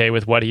was okay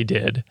with what he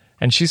did,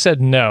 and she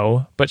said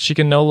no, but she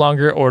can no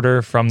longer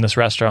order from this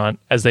restaurant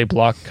as they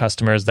block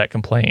customers that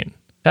complain.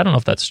 I don't know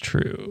if that's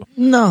true.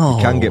 No.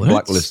 Can get that's-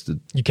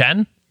 blacklisted. You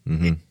can?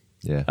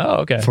 Yeah. Oh,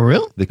 okay. For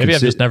real? They Maybe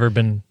I've consi- just never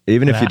been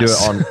Even an if you do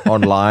ass. it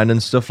online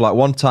and stuff. Like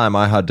one time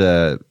I had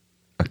a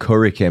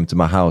curry came to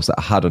my house that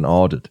I hadn't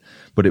ordered,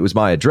 but it was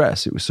my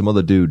address. It was some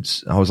other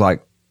dude's. I was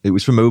like, it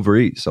was from Uber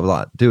Eats. I was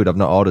like, dude, I've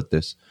not ordered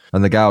this.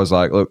 And the guy was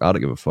like, look, I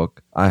don't give a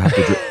fuck. I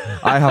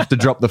have to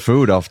drop the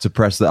food off to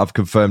press that I've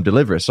confirmed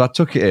delivery. So I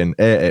took it in,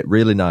 ate it,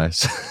 really nice.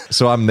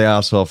 So I'm the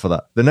asshole for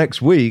that. The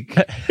next week,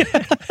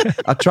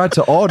 I tried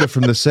to order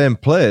from the same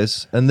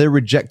place and they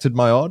rejected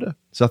my order.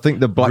 So I think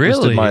they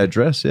blacklisted Really? my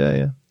address.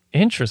 Yeah.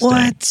 Interesting.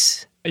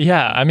 What?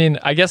 Yeah, I mean,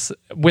 I guess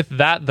with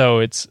that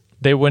though,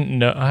 they wouldn't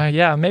know.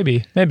 Yeah,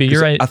 maybe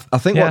you're right. I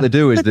think Yeah. what they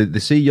do is they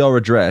see your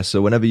address.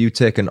 So whenever you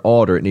take an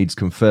order, it needs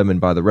confirming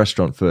by the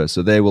restaurant first.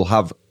 So they will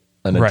have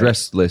an Right.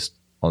 address list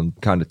on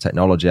kind of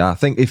technology. I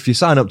think if you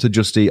sign up to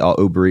Just Eat or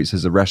Uber Eats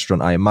as a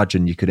restaurant, I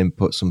imagine you could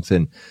input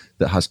something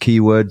that has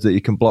keywords that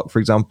you can block. For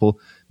example,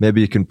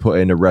 maybe you can put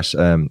in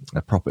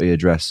a property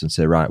address and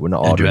say, right, we're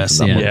not ordering Address,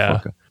 from that yeah.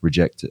 motherfucker.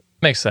 Reject it.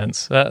 Makes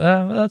sense.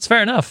 That's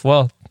fair enough.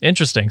 Well,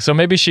 interesting. So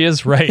maybe she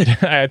is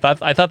right. I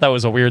thought that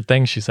was a weird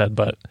thing she said,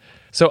 but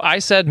so I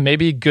said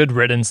maybe good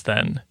riddance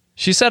then.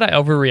 She said I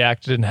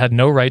overreacted and had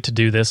no right to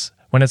do this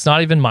when it's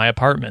not even my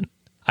apartment.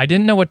 I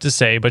didn't know what to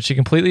say, but she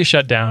completely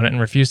shut down and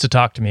refused to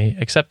talk to me,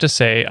 except to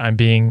say I'm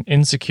being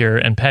insecure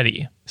and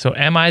petty. So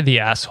am I the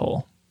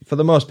asshole? For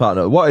the most part,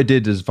 no. What I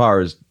did as far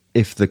as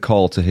if the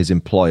call to his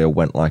employer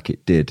went like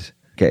it did,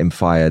 get him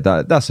fired,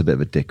 that's a bit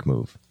of a dick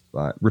move.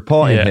 Like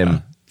reporting Yeah.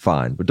 him,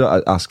 fine, but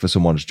don't ask for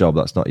someone's job.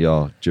 That's not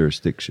your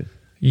jurisdiction.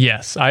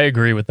 Yes, I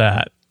agree with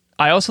that.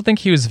 I also think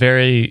he was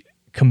very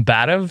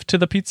combative to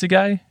the pizza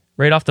guy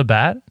right off the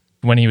bat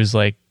when he was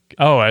like,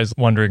 oh, I was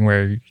wondering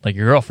where like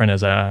your girlfriend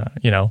is.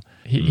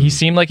 He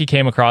seemed like he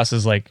came across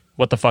as like,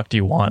 what the fuck do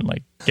you want?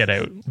 Like, get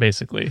out,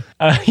 basically.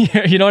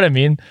 You know what I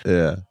mean?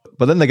 Yeah.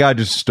 But then the guy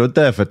just stood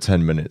there for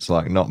 10 minutes,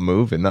 like not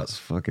moving. That's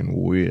fucking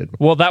weird.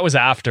 Well, that was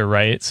after,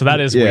 right? So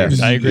that is Yeah.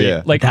 weird. I agree.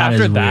 Yeah. Like That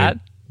after is that, weird.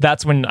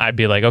 that's when I'd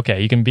be like, okay,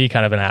 you can be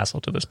kind of an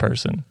asshole to this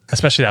person,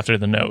 especially after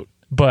the note.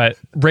 But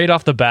right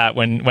off the bat,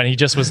 when he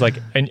just was like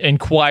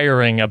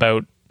inquiring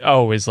about,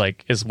 oh, is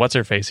what's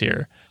her face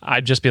here?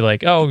 I'd just be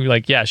like, oh,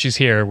 like, yeah, she's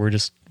here.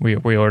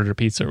 We ordered a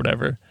pizza or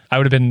whatever. I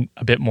would have been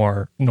a bit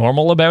more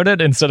normal about it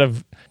instead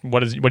of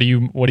what do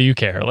you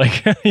care?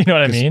 Like, you know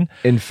what I mean?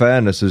 In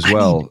fairness as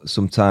well,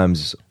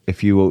 sometimes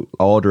if you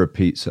order a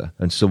pizza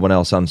and someone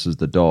else answers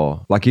the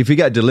door, like if you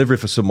get a delivery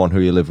for someone who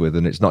you live with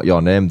and it's not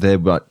your name, they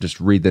might just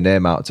read the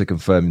name out to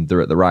confirm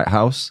they're at the right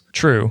house.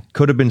 True.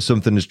 Could have been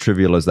something as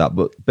trivial as that,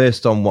 but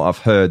based on what I've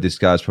heard, this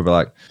guy's probably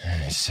like,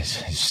 is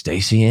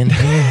Stacey in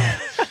here?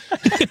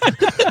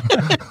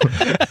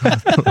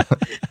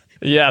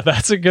 Yeah,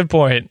 that's a good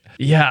point.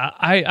 Yeah,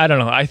 I don't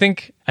know. I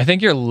think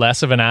you're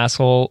less of an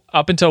asshole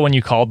up until when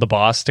you called the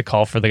boss to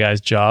call for the guy's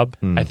job.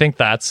 I think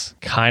that's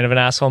kind of an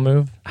asshole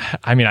move.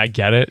 I mean, I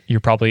get it.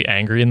 You're probably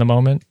angry in the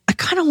moment. I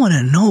kind of want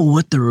to know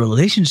what the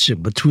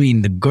relationship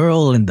between the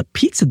girl and the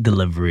pizza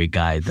delivery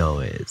guy, though,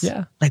 is.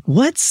 Yeah. Like,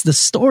 what's the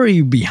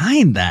story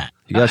behind that?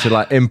 You guys should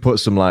like input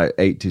some like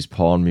 80s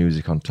porn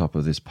music on top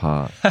of this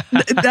part.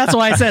 That's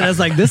why I said, it's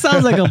like, this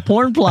sounds like a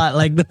porn plot,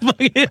 like the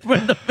fucking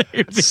from the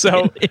very beginning.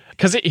 So,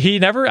 because he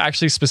never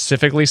actually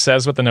specifically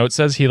says what the note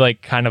says, he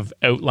like kind of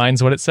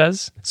outlines what it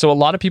says. So a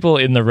lot of people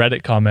in the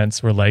Reddit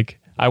comments were like,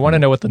 I want to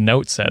know what the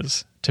note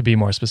says, to be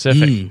more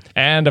specific.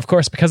 And of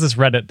course, because it's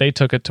Reddit, they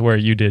took it to where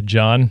you did,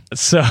 John.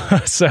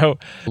 So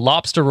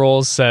Lobster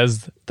Rolls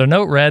says, the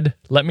note read,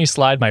 let me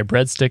slide my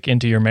breadstick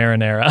into your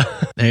marinara.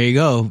 There you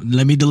go.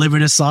 Let me deliver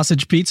this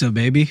sausage pizza,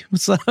 baby.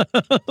 What's up?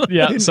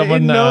 Yeah,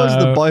 someone he knows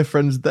the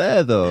boyfriend's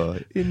there, though.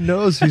 He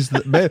knows he's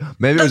the,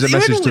 maybe it was a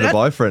message to the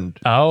boyfriend.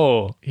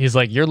 Oh, he's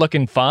like, you're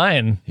looking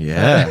fine.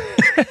 Yeah.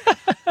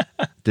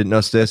 Didn't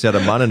know Stacey had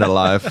a man in her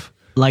life.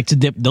 Like to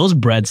dip those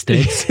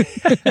breadsticks.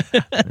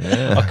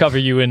 I'll cover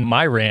you in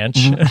my ranch.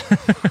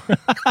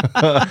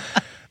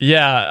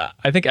 Yeah,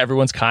 I think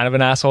everyone's kind of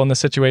an asshole in this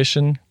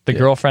situation. The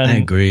girlfriend I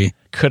agree.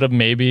 could have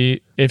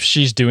maybe, if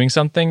she's doing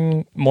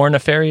something more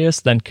nefarious,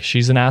 then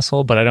she's an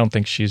asshole. But I don't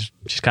think she's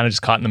kind of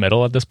just caught in the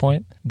middle at this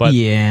point. But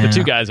Yeah. the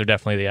two guys are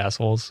definitely the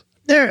assholes.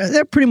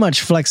 They're pretty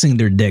much flexing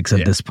their dicks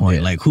at this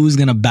point. Like, who's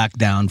gonna back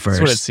down first?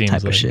 That's what it seems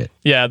type like. of shit.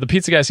 Yeah, the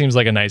pizza guy seems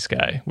like a nice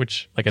guy,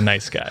 like a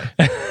nice guy.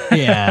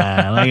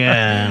 Yeah, like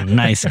a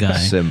nice guy.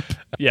 Simp.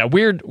 Yeah,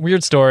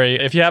 weird story.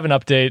 If you have an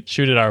update,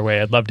 shoot it our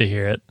way. I'd love to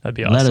hear it. That'd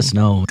be awesome. Let us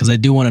know, because I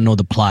do want to know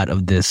the plot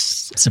of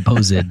this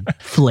supposed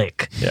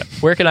flick. Yeah.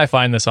 Where can I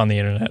find this on the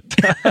internet?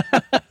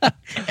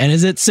 And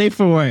is it safe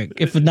for work?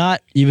 If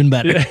not, even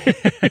better.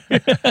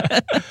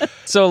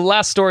 So,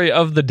 last story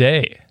of the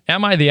day.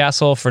 Am I the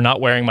asshole for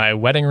not wearing my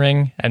wedding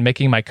ring and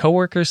making my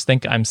coworkers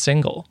think I'm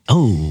single?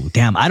 Oh,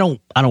 damn. I don't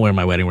wear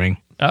my wedding ring.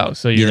 Oh,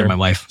 so Neither you're my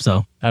wife.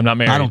 So I'm not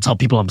married. I don't tell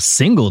people I'm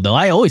single, though.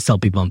 I always tell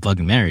people I'm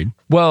fucking married.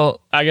 Well,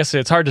 I guess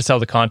it's hard to tell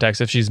the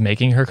context if she's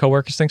making her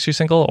coworkers think she's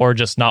single or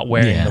just not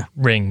wearing the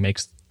ring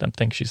makes them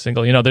think she's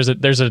single. You know,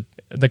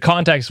 the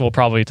context will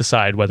probably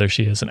decide whether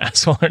she is an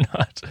asshole or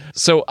not.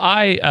 So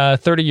I, a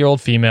 30-year-old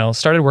female,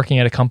 started working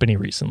at a company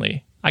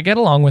recently. I get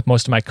along with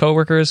most of my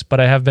coworkers, but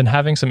I have been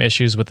having some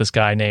issues with this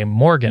guy named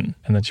Morgan.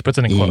 And then she puts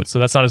it in quotes, so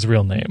that's not his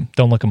real name.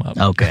 Don't look him up.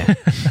 Okay.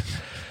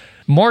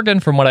 Morgan,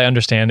 from what I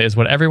understand, is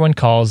what everyone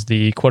calls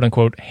the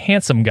quote-unquote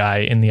handsome guy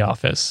in the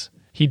office.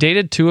 He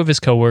dated 2 of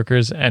his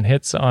coworkers and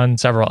hits on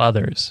several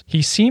others.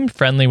 He seemed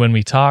friendly when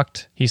we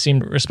talked. He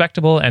seemed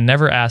respectable and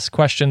never asked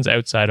questions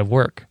outside of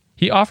work.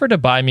 He offered to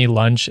buy me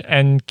lunch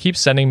and keeps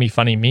sending me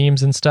funny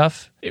memes and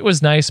stuff. It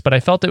was nice, but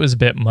I felt it was a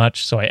bit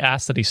much, so I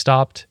asked that he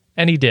stopped,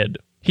 and he did.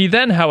 He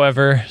then,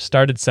 however,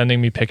 started sending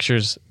me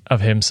pictures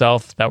of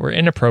himself that were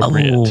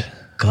inappropriate. Oh,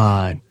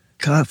 God.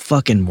 God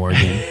fucking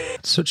Morgan.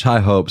 Such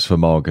high hopes for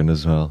Morgan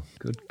as well.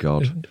 Good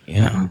God.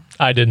 Yeah.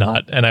 I did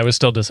not, and I was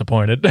still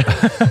disappointed.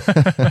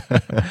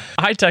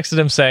 I texted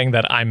him saying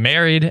that I'm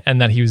married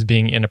and that he was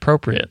being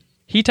inappropriate.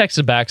 He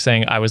texted back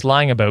saying I was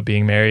lying about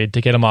being married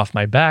to get him off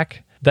my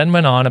back, then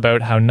went on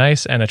about how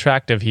nice and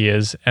attractive he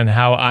is and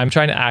how I'm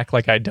trying to act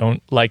like I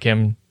don't like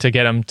him to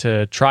get him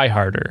to try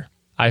harder.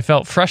 I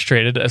felt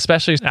frustrated,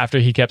 especially after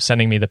he kept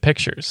sending me the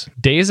pictures.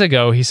 Days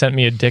ago, he sent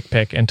me a dick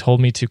pic and told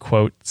me to,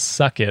 quote,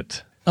 suck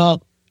it. Oh,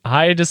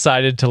 I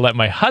decided to let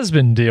my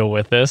husband deal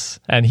with this,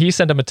 and he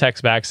sent him a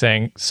text back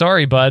saying,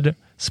 sorry, bud,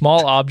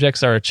 small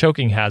objects are a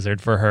choking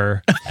hazard for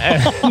her,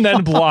 and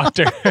then blocked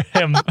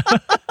him.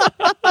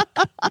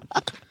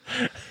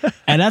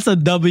 and that's a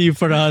W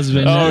for the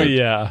husband. Oh,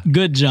 yeah.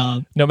 Good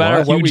job. No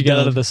matter what Huge we get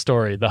out dub. of the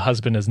story, the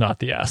husband is not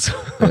the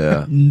asshole.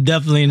 Yeah.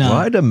 Definitely not.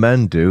 Why do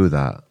men do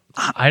that?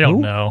 I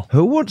don't know.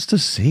 Who wants to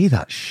see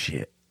that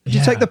shit?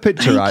 You take the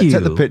picture, Thank right? you.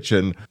 Take the picture,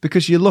 and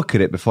because you look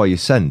at it before you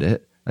send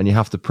it, and you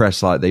have to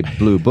press like the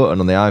blue button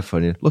on the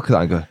iPhone. You look at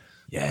that and go,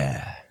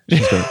 "Yeah,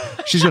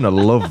 she's gonna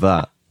love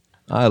that.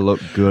 I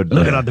look good."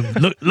 Look there." at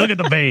look at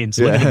the veins.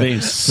 Look at the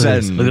veins.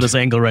 Send. Look at this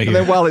angle right And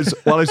here. then while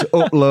it's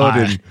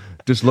uploading,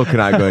 just looking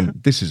at it, going,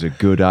 "This is a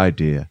good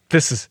idea."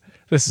 This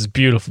is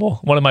beautiful.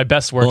 One of my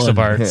best works of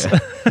art.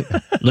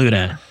 Look at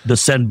that. The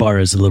send bar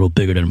is a little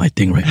bigger than my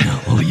thing right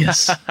now. Oh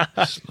yes.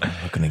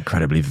 Looking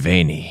incredibly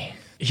veiny.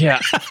 Yeah.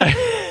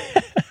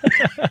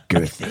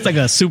 Girthy. It's like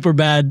a super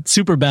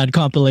bad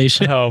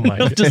compilation. Oh my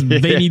of just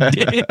veiny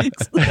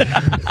dicks.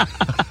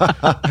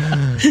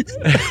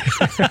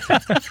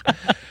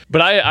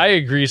 But I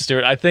agree,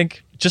 Stuart. I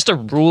think just a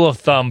rule of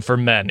thumb for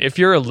men, if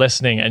you're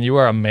listening and you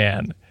are a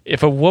man,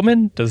 if a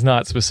woman does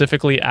not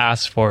specifically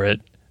ask for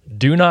it,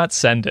 do not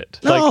send it.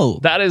 No.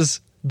 Like, that is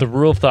the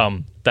rule of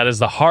thumb. That is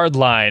the hard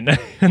line.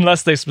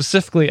 Unless they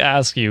specifically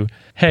ask you,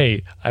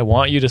 hey, I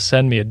want you to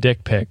send me a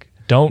dick pic.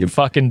 Don't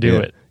fucking do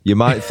it. You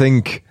might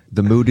think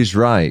the mood is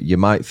right. You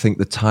might think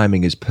the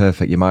timing is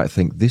perfect. You might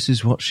think this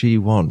is what she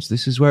wants.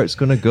 This is where it's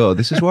going to go.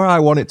 This is where I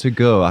want it to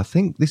go. I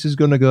think this is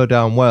going to go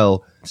down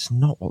well. It's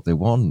not what they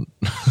want.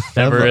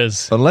 Never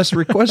is. Unless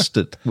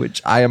requested,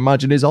 which I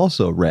imagine is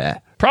also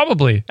rare.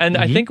 Probably. And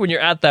I think when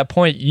you're at that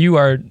point,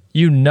 you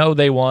know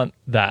they want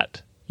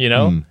that, you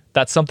know?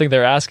 That's something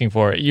they're asking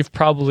for. You've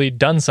probably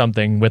done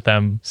something with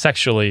them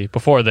sexually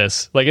before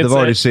this. Like They've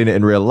already seen it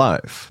in real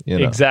life. You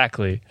know?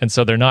 Exactly. And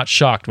so they're not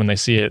shocked when they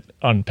see it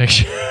on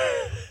picture.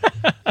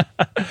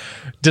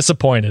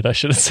 Disappointed, I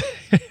should say.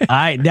 All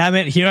right, damn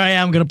it. Here I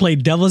am going to play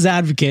devil's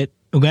advocate.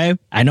 Okay.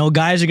 I know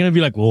guys are going to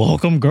be like, well, how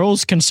come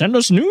girls can send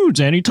us nudes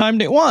anytime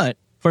they want?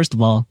 First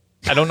of all,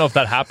 I don't know if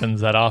that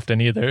happens that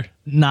often either.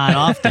 not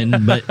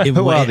often, but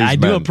I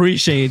do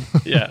appreciate.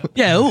 Yeah.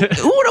 Yeah. Who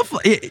the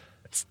fuck?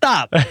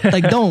 Stop.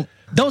 Like, don't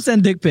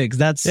send dick pics.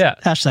 That's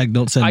hashtag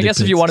don't send I dick guess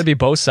if pics. you want to be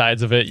both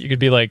sides of it, you could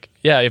be like,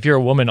 yeah, if you're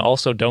a woman,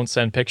 also don't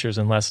send pictures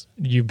unless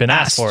you've been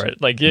asked for it.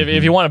 Like,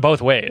 if you want it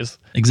both ways.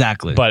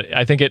 Exactly. But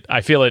I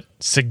feel it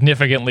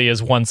significantly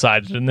is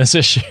one-sided in this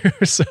issue.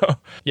 So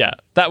yeah,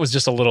 that was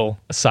just a little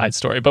side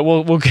story, but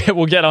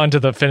we'll get on to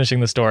the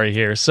finishing the story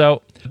here.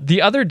 So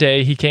the other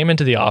day he came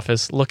into the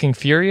office looking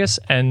furious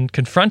and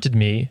confronted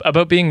me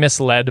about being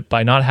misled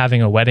by not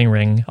having a wedding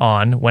ring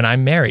on when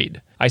I'm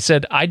married. I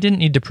said I didn't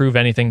need to prove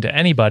anything to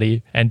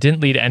anybody and didn't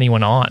lead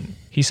anyone on.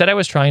 He said I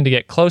was trying to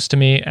get close to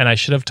me and I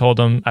should have told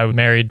him I was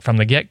married from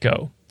the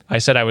get-go. I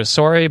said I was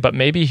sorry, but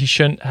maybe he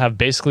shouldn't have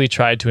basically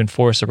tried to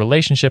enforce a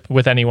relationship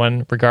with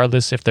anyone,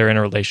 regardless if they're in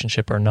a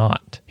relationship or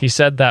not. He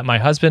said that my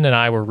husband and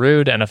I were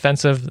rude and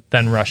offensive,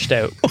 then rushed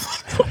out.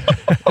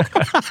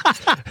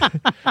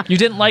 You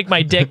didn't like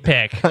my dick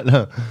pic.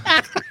 No.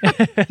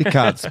 You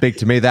can't speak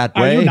to me that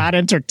way. Are you not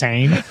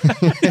entertained?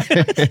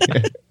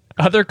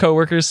 Other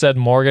coworkers said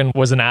Morgan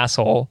was an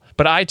asshole,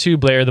 but I too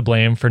bear the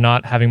blame for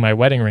not having my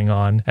wedding ring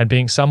on and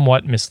being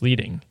somewhat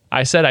misleading.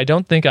 I said I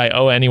don't think I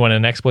owe anyone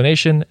an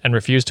explanation and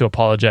refused to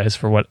apologize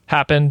for what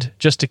happened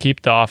just to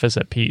keep the office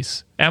at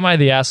peace. Am I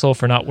the asshole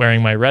for not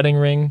wearing my wedding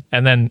ring?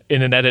 And then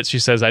in an edit, she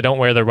says, I don't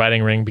wear the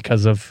wedding ring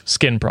because of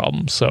skin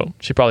problems. So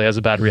she probably has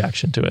a bad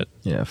reaction to it.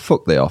 Yeah,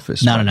 fuck the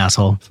office. Not man. an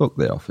asshole. Fuck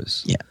the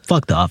office. Yeah,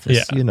 fuck the office.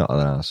 Yeah. You're not an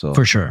asshole.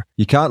 For sure.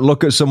 You can't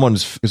look at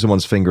someone's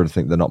finger and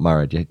think they're not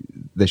married.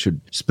 They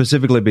should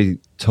specifically be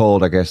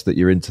told, I guess, that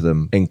you're into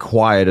them,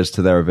 inquired as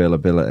to their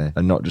availability,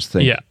 and not just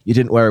think, you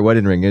didn't wear a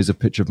wedding ring, here's a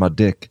picture of my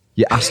dick.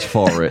 You asked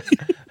for it.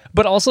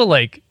 But also,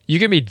 like, you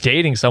can be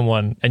dating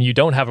someone and you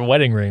don't have a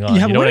wedding ring on. You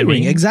have know a wedding what I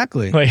mean? ring,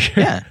 exactly. Like,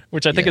 yeah.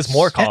 Which I think is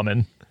more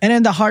common. And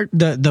then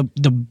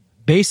the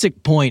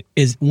basic point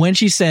is when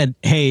she said,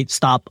 hey,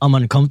 stop, I'm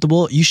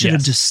uncomfortable, you should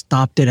have just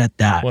stopped it at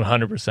that.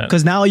 100%.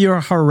 Because now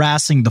you're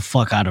harassing the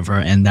fuck out of her,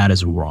 and that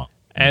is wrong.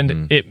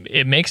 And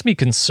it makes me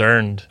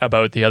concerned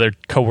about the other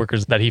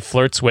coworkers that he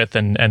flirts with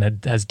and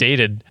has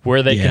dated.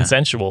 Were they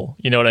consensual?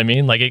 You know what I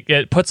mean? Like,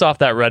 it puts off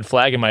that red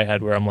flag in my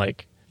head where I'm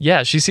like,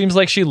 yeah, she seems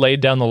like she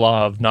laid down the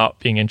law of not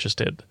being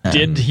interested.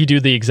 Did he do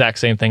the exact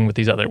same thing with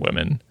these other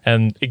women?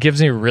 And it gives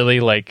me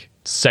really, like,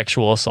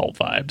 sexual assault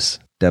vibes.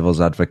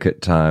 Devil's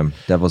advocate time.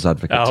 Oh,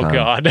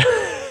 God.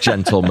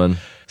 Gentlemen.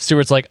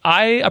 Stuart's like,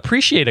 I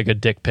appreciate a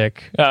good dick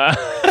pic.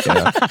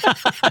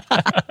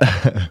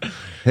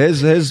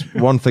 Here's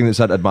one thing that's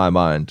entered my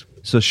mind.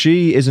 So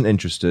she isn't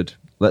interested.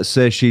 Let's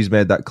say she's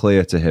made that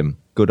clear to him.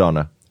 Good on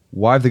her.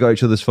 Why have they got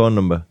each other's phone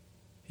number?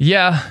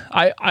 Yeah,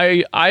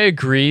 I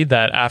agree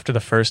that after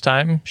the first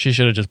time, she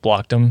should have just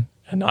blocked him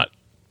and not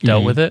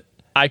dealt with it.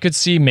 I could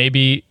see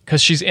maybe,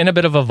 because she's in a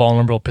bit of a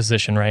vulnerable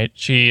position, right?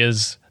 She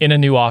is in a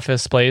new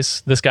office place.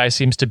 This guy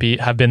seems to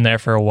have been there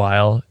for a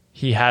while.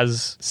 He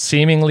has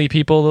seemingly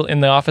people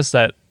in the office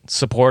that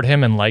support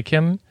him and like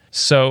him.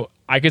 So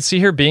I could see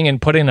her being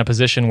put in a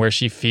position where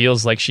she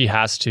feels like she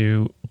has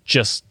to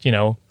just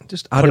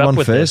add him on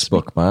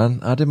Facebook, man.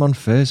 Add him on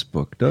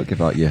Facebook. Don't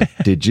give out your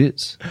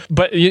digits.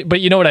 But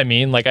you know what I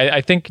mean? Like,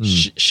 I think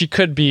she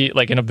could be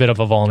like in a bit of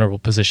a vulnerable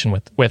position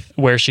with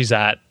where she's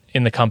at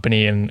in the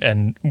company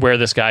and where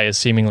this guy is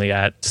seemingly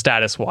at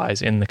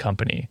status-wise in the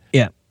company.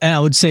 Yeah. And I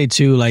would say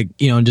too, like,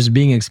 just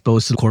being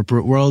exposed to the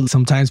corporate world,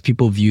 sometimes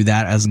people view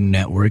that as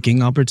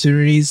networking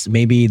opportunities.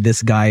 Maybe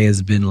this guy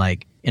has been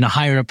like in a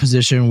higher up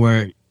position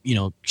where,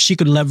 she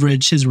could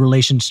leverage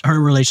her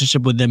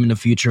relationship with them in the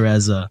future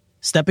as a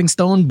stepping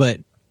stone, but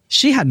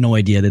she had no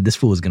idea that this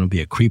fool was going to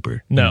be a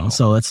creeper. No.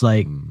 So it's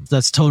like,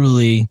 that's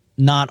totally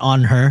not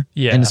on her.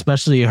 Yeah. And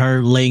especially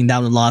her laying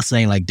down the law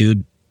saying like,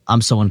 dude,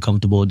 I'm so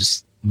uncomfortable.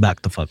 Just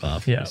back the fuck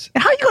off. Yeah.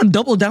 How you gonna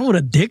double down with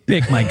a dick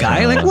pic, my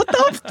guy? Like, what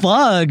the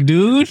fuck,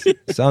 dude?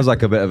 Sounds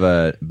like a bit of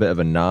a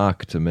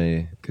narc to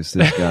me, because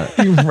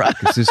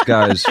this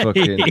guy is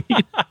fucking.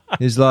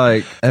 He's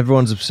like,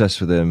 everyone's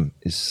obsessed with him.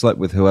 He's slept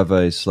with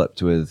whoever he's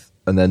slept with.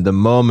 And then the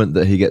moment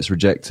that he gets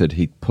rejected,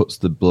 he puts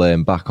the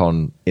blame back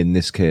on, in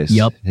this case,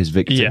 his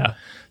victim. Yeah.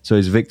 So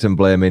his victim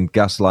blaming,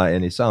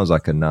 gaslighting. He sounds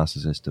like a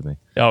narcissist to me.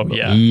 Oh,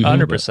 yeah,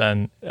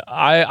 100%.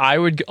 I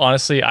would,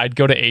 honestly, I'd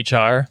go to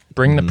HR,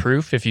 bring the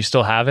proof if you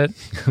still have it.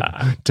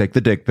 Take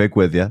the dick pic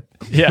with you.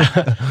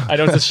 Yeah, I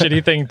know it's a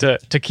shitty thing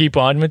to keep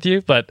on with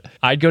you, but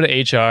I'd go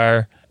to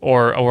HR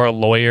or a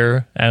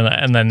lawyer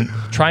and then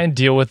try and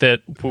deal with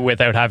it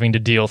without having to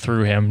deal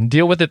through him.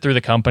 Deal with it through the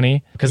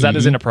company, because that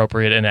is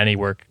inappropriate in any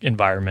work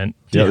environment.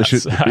 Yeah,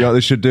 Yes. you know what they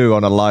should do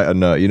on a lighter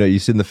note? You know,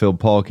 you've seen the film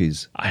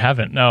Porky's. I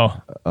haven't, no.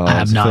 I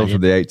have It's a not film yet.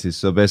 from the 80s.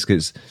 So basically,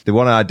 they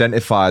want to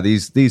identify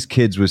these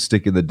kids were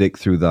sticking the dick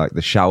through like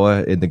the shower,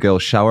 in the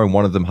girl's shower, and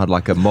one of them had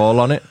like a mole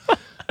on it.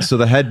 So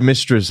the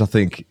headmistress, I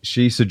think,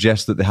 she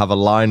suggests that they have a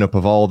lineup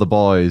of all the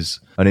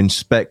boys and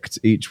inspect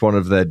each one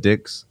of their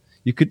dicks.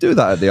 You could do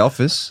that at the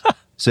office.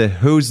 Say,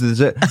 whose is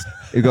it?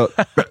 You go,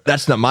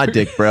 that's not my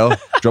dick, bro.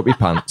 Drop your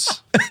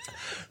pants.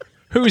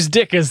 Whose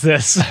dick is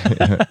this?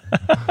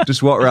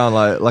 Just walk around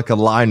like a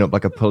lineup,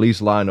 like a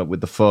police lineup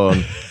with the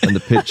phone and the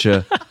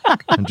picture,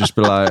 and just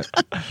be like,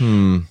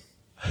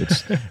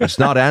 it's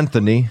not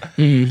Anthony.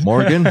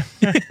 Morgan.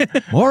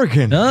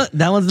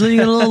 That one's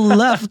leaning a little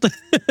left.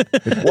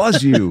 It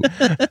was you.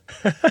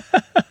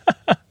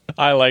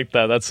 I like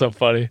that. That's so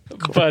funny.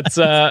 But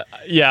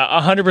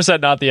yeah,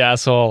 100% not the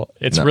asshole.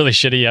 It's really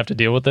shitty you have to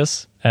deal with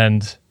this.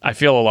 And I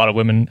feel a lot of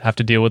women have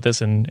to deal with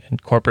this in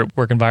corporate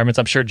work environments.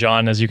 I'm sure,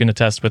 John, as you can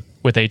attest with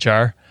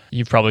HR,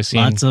 you've probably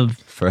seen Lots of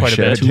quite a Fresh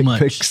bit. Too dick much.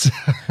 pics.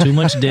 too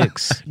much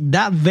dicks.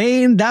 That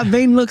vein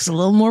looks a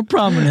little more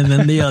prominent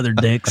than the other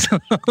dicks.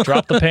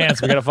 Drop the pants.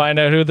 We got to find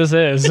out who this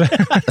is.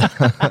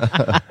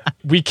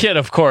 We kid,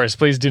 of course.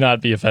 Please do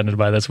not be offended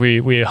by this. We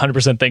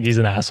 100% think he's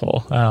an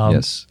asshole.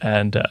 Yes.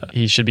 And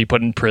he should be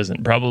put in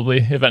prison, probably,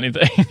 if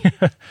anything.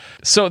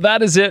 So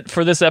that is it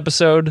for this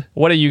episode.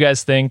 What do you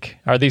guys think?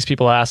 Are these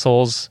people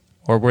assholes,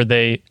 or were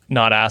they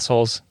not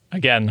assholes?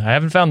 Again, I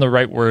haven't found the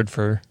right word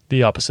for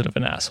the opposite of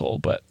an asshole,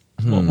 but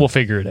we'll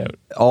figure it out.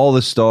 All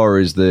the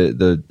stories,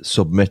 the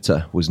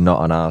submitter was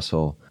not an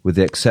asshole, with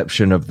the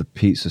exception of the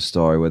pizza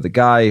story, where the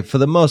guy, for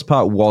the most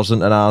part,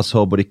 wasn't an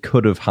asshole, but he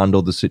could have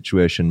handled the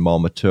situation more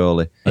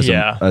maturely as you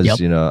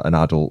know, an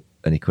adult,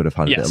 and he could have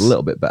handled it a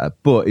little bit better.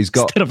 But he's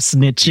got, Instead of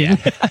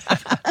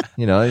snitching.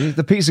 you know,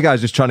 the pizza guy's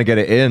just trying to get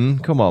it in.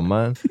 Come on,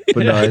 man.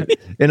 But no,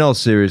 in all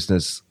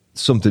seriousness,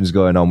 something's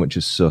going on which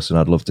is sus, and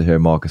I'd love to hear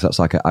more, because that's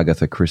like an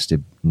Agatha Christie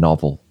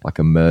novel, like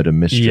a murder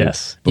mystery.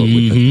 Yes. But with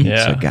the pizza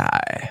Yeah.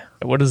 guy.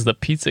 What does the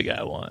pizza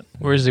guy want?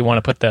 Where does he want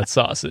to put that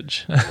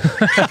sausage?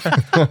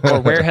 Or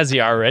where has he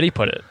already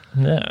put it?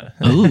 Yeah.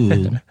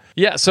 Ooh.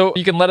 Yeah, so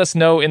you can let us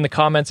know in the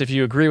comments if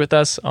you agree with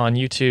us on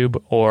YouTube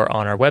or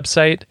on our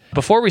website.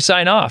 Before we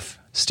sign off,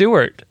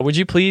 Stuart, would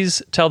you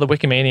please tell the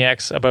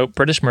Wikimaniacs about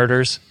British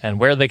Murders and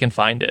where they can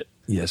find it?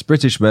 Yes,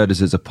 British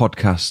Murders is a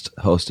podcast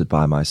hosted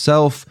by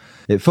myself.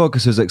 It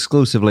focuses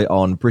exclusively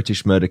on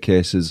British murder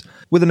cases,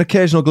 with an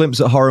occasional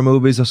glimpse at horror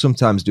movies. I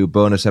sometimes do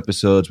bonus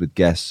episodes with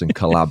guests and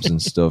collabs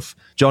and stuff.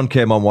 John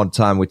came on one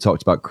time, we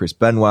talked about Chris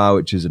Benoit,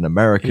 which is an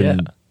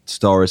American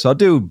story. So I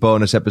do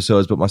bonus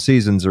episodes, but my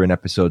seasons are in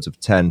episodes of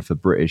 10 for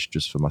British,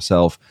 just for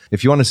myself.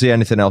 If you want to see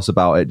anything else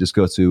about it, just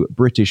go to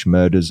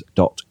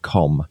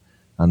britishmurders.com,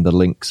 and the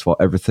links for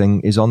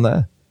everything is on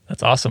there.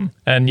 That's awesome.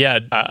 And yeah,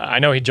 I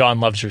know John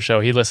loves your show.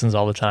 He listens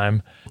all the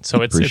time.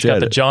 So it's got Appreciate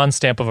the it. John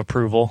stamp of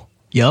approval.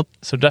 Yep.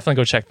 So definitely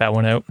go check that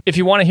one out. If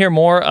you want to hear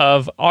more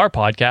of our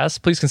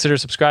podcast, please consider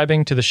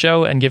subscribing to the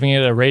show and giving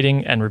it a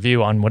rating and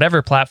review on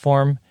whatever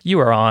platform you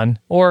are on,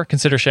 or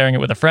consider sharing it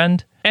with a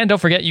friend. And don't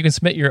forget, you can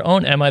submit your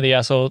own Am I the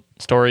Asshole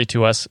story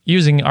to us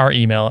using our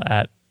email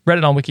at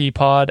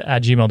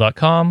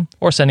redditonwikipod@gmail.com,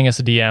 or sending us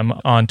a DM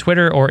on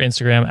Twitter or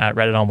Instagram at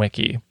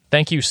redditonwiki.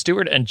 Thank you,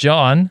 Stuart and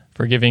John,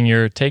 for giving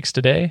your takes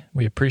today.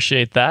 We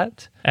appreciate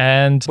that.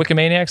 And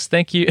Wikimaniacs,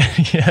 thank you.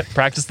 Yeah,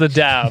 practice the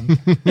dab.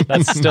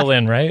 That's still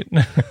in, right?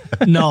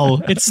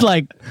 No, it's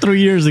like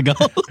 3 years ago.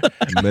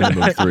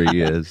 Minimum 3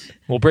 years.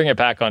 We'll bring it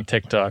back on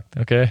TikTok,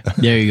 okay?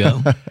 There you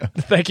go.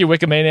 Thank you,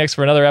 Wikimaniacs,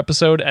 for another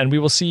episode, and we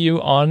will see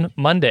you on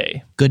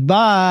Monday.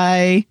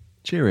 Goodbye.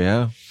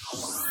 Cheerio.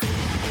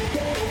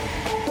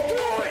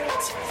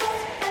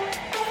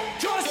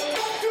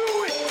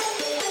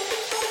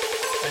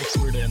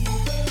 Expert in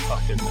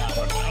fucking, I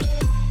don't know.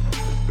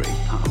 Great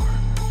power.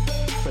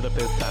 For the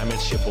fifth time,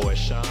 it's your boy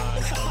Sean.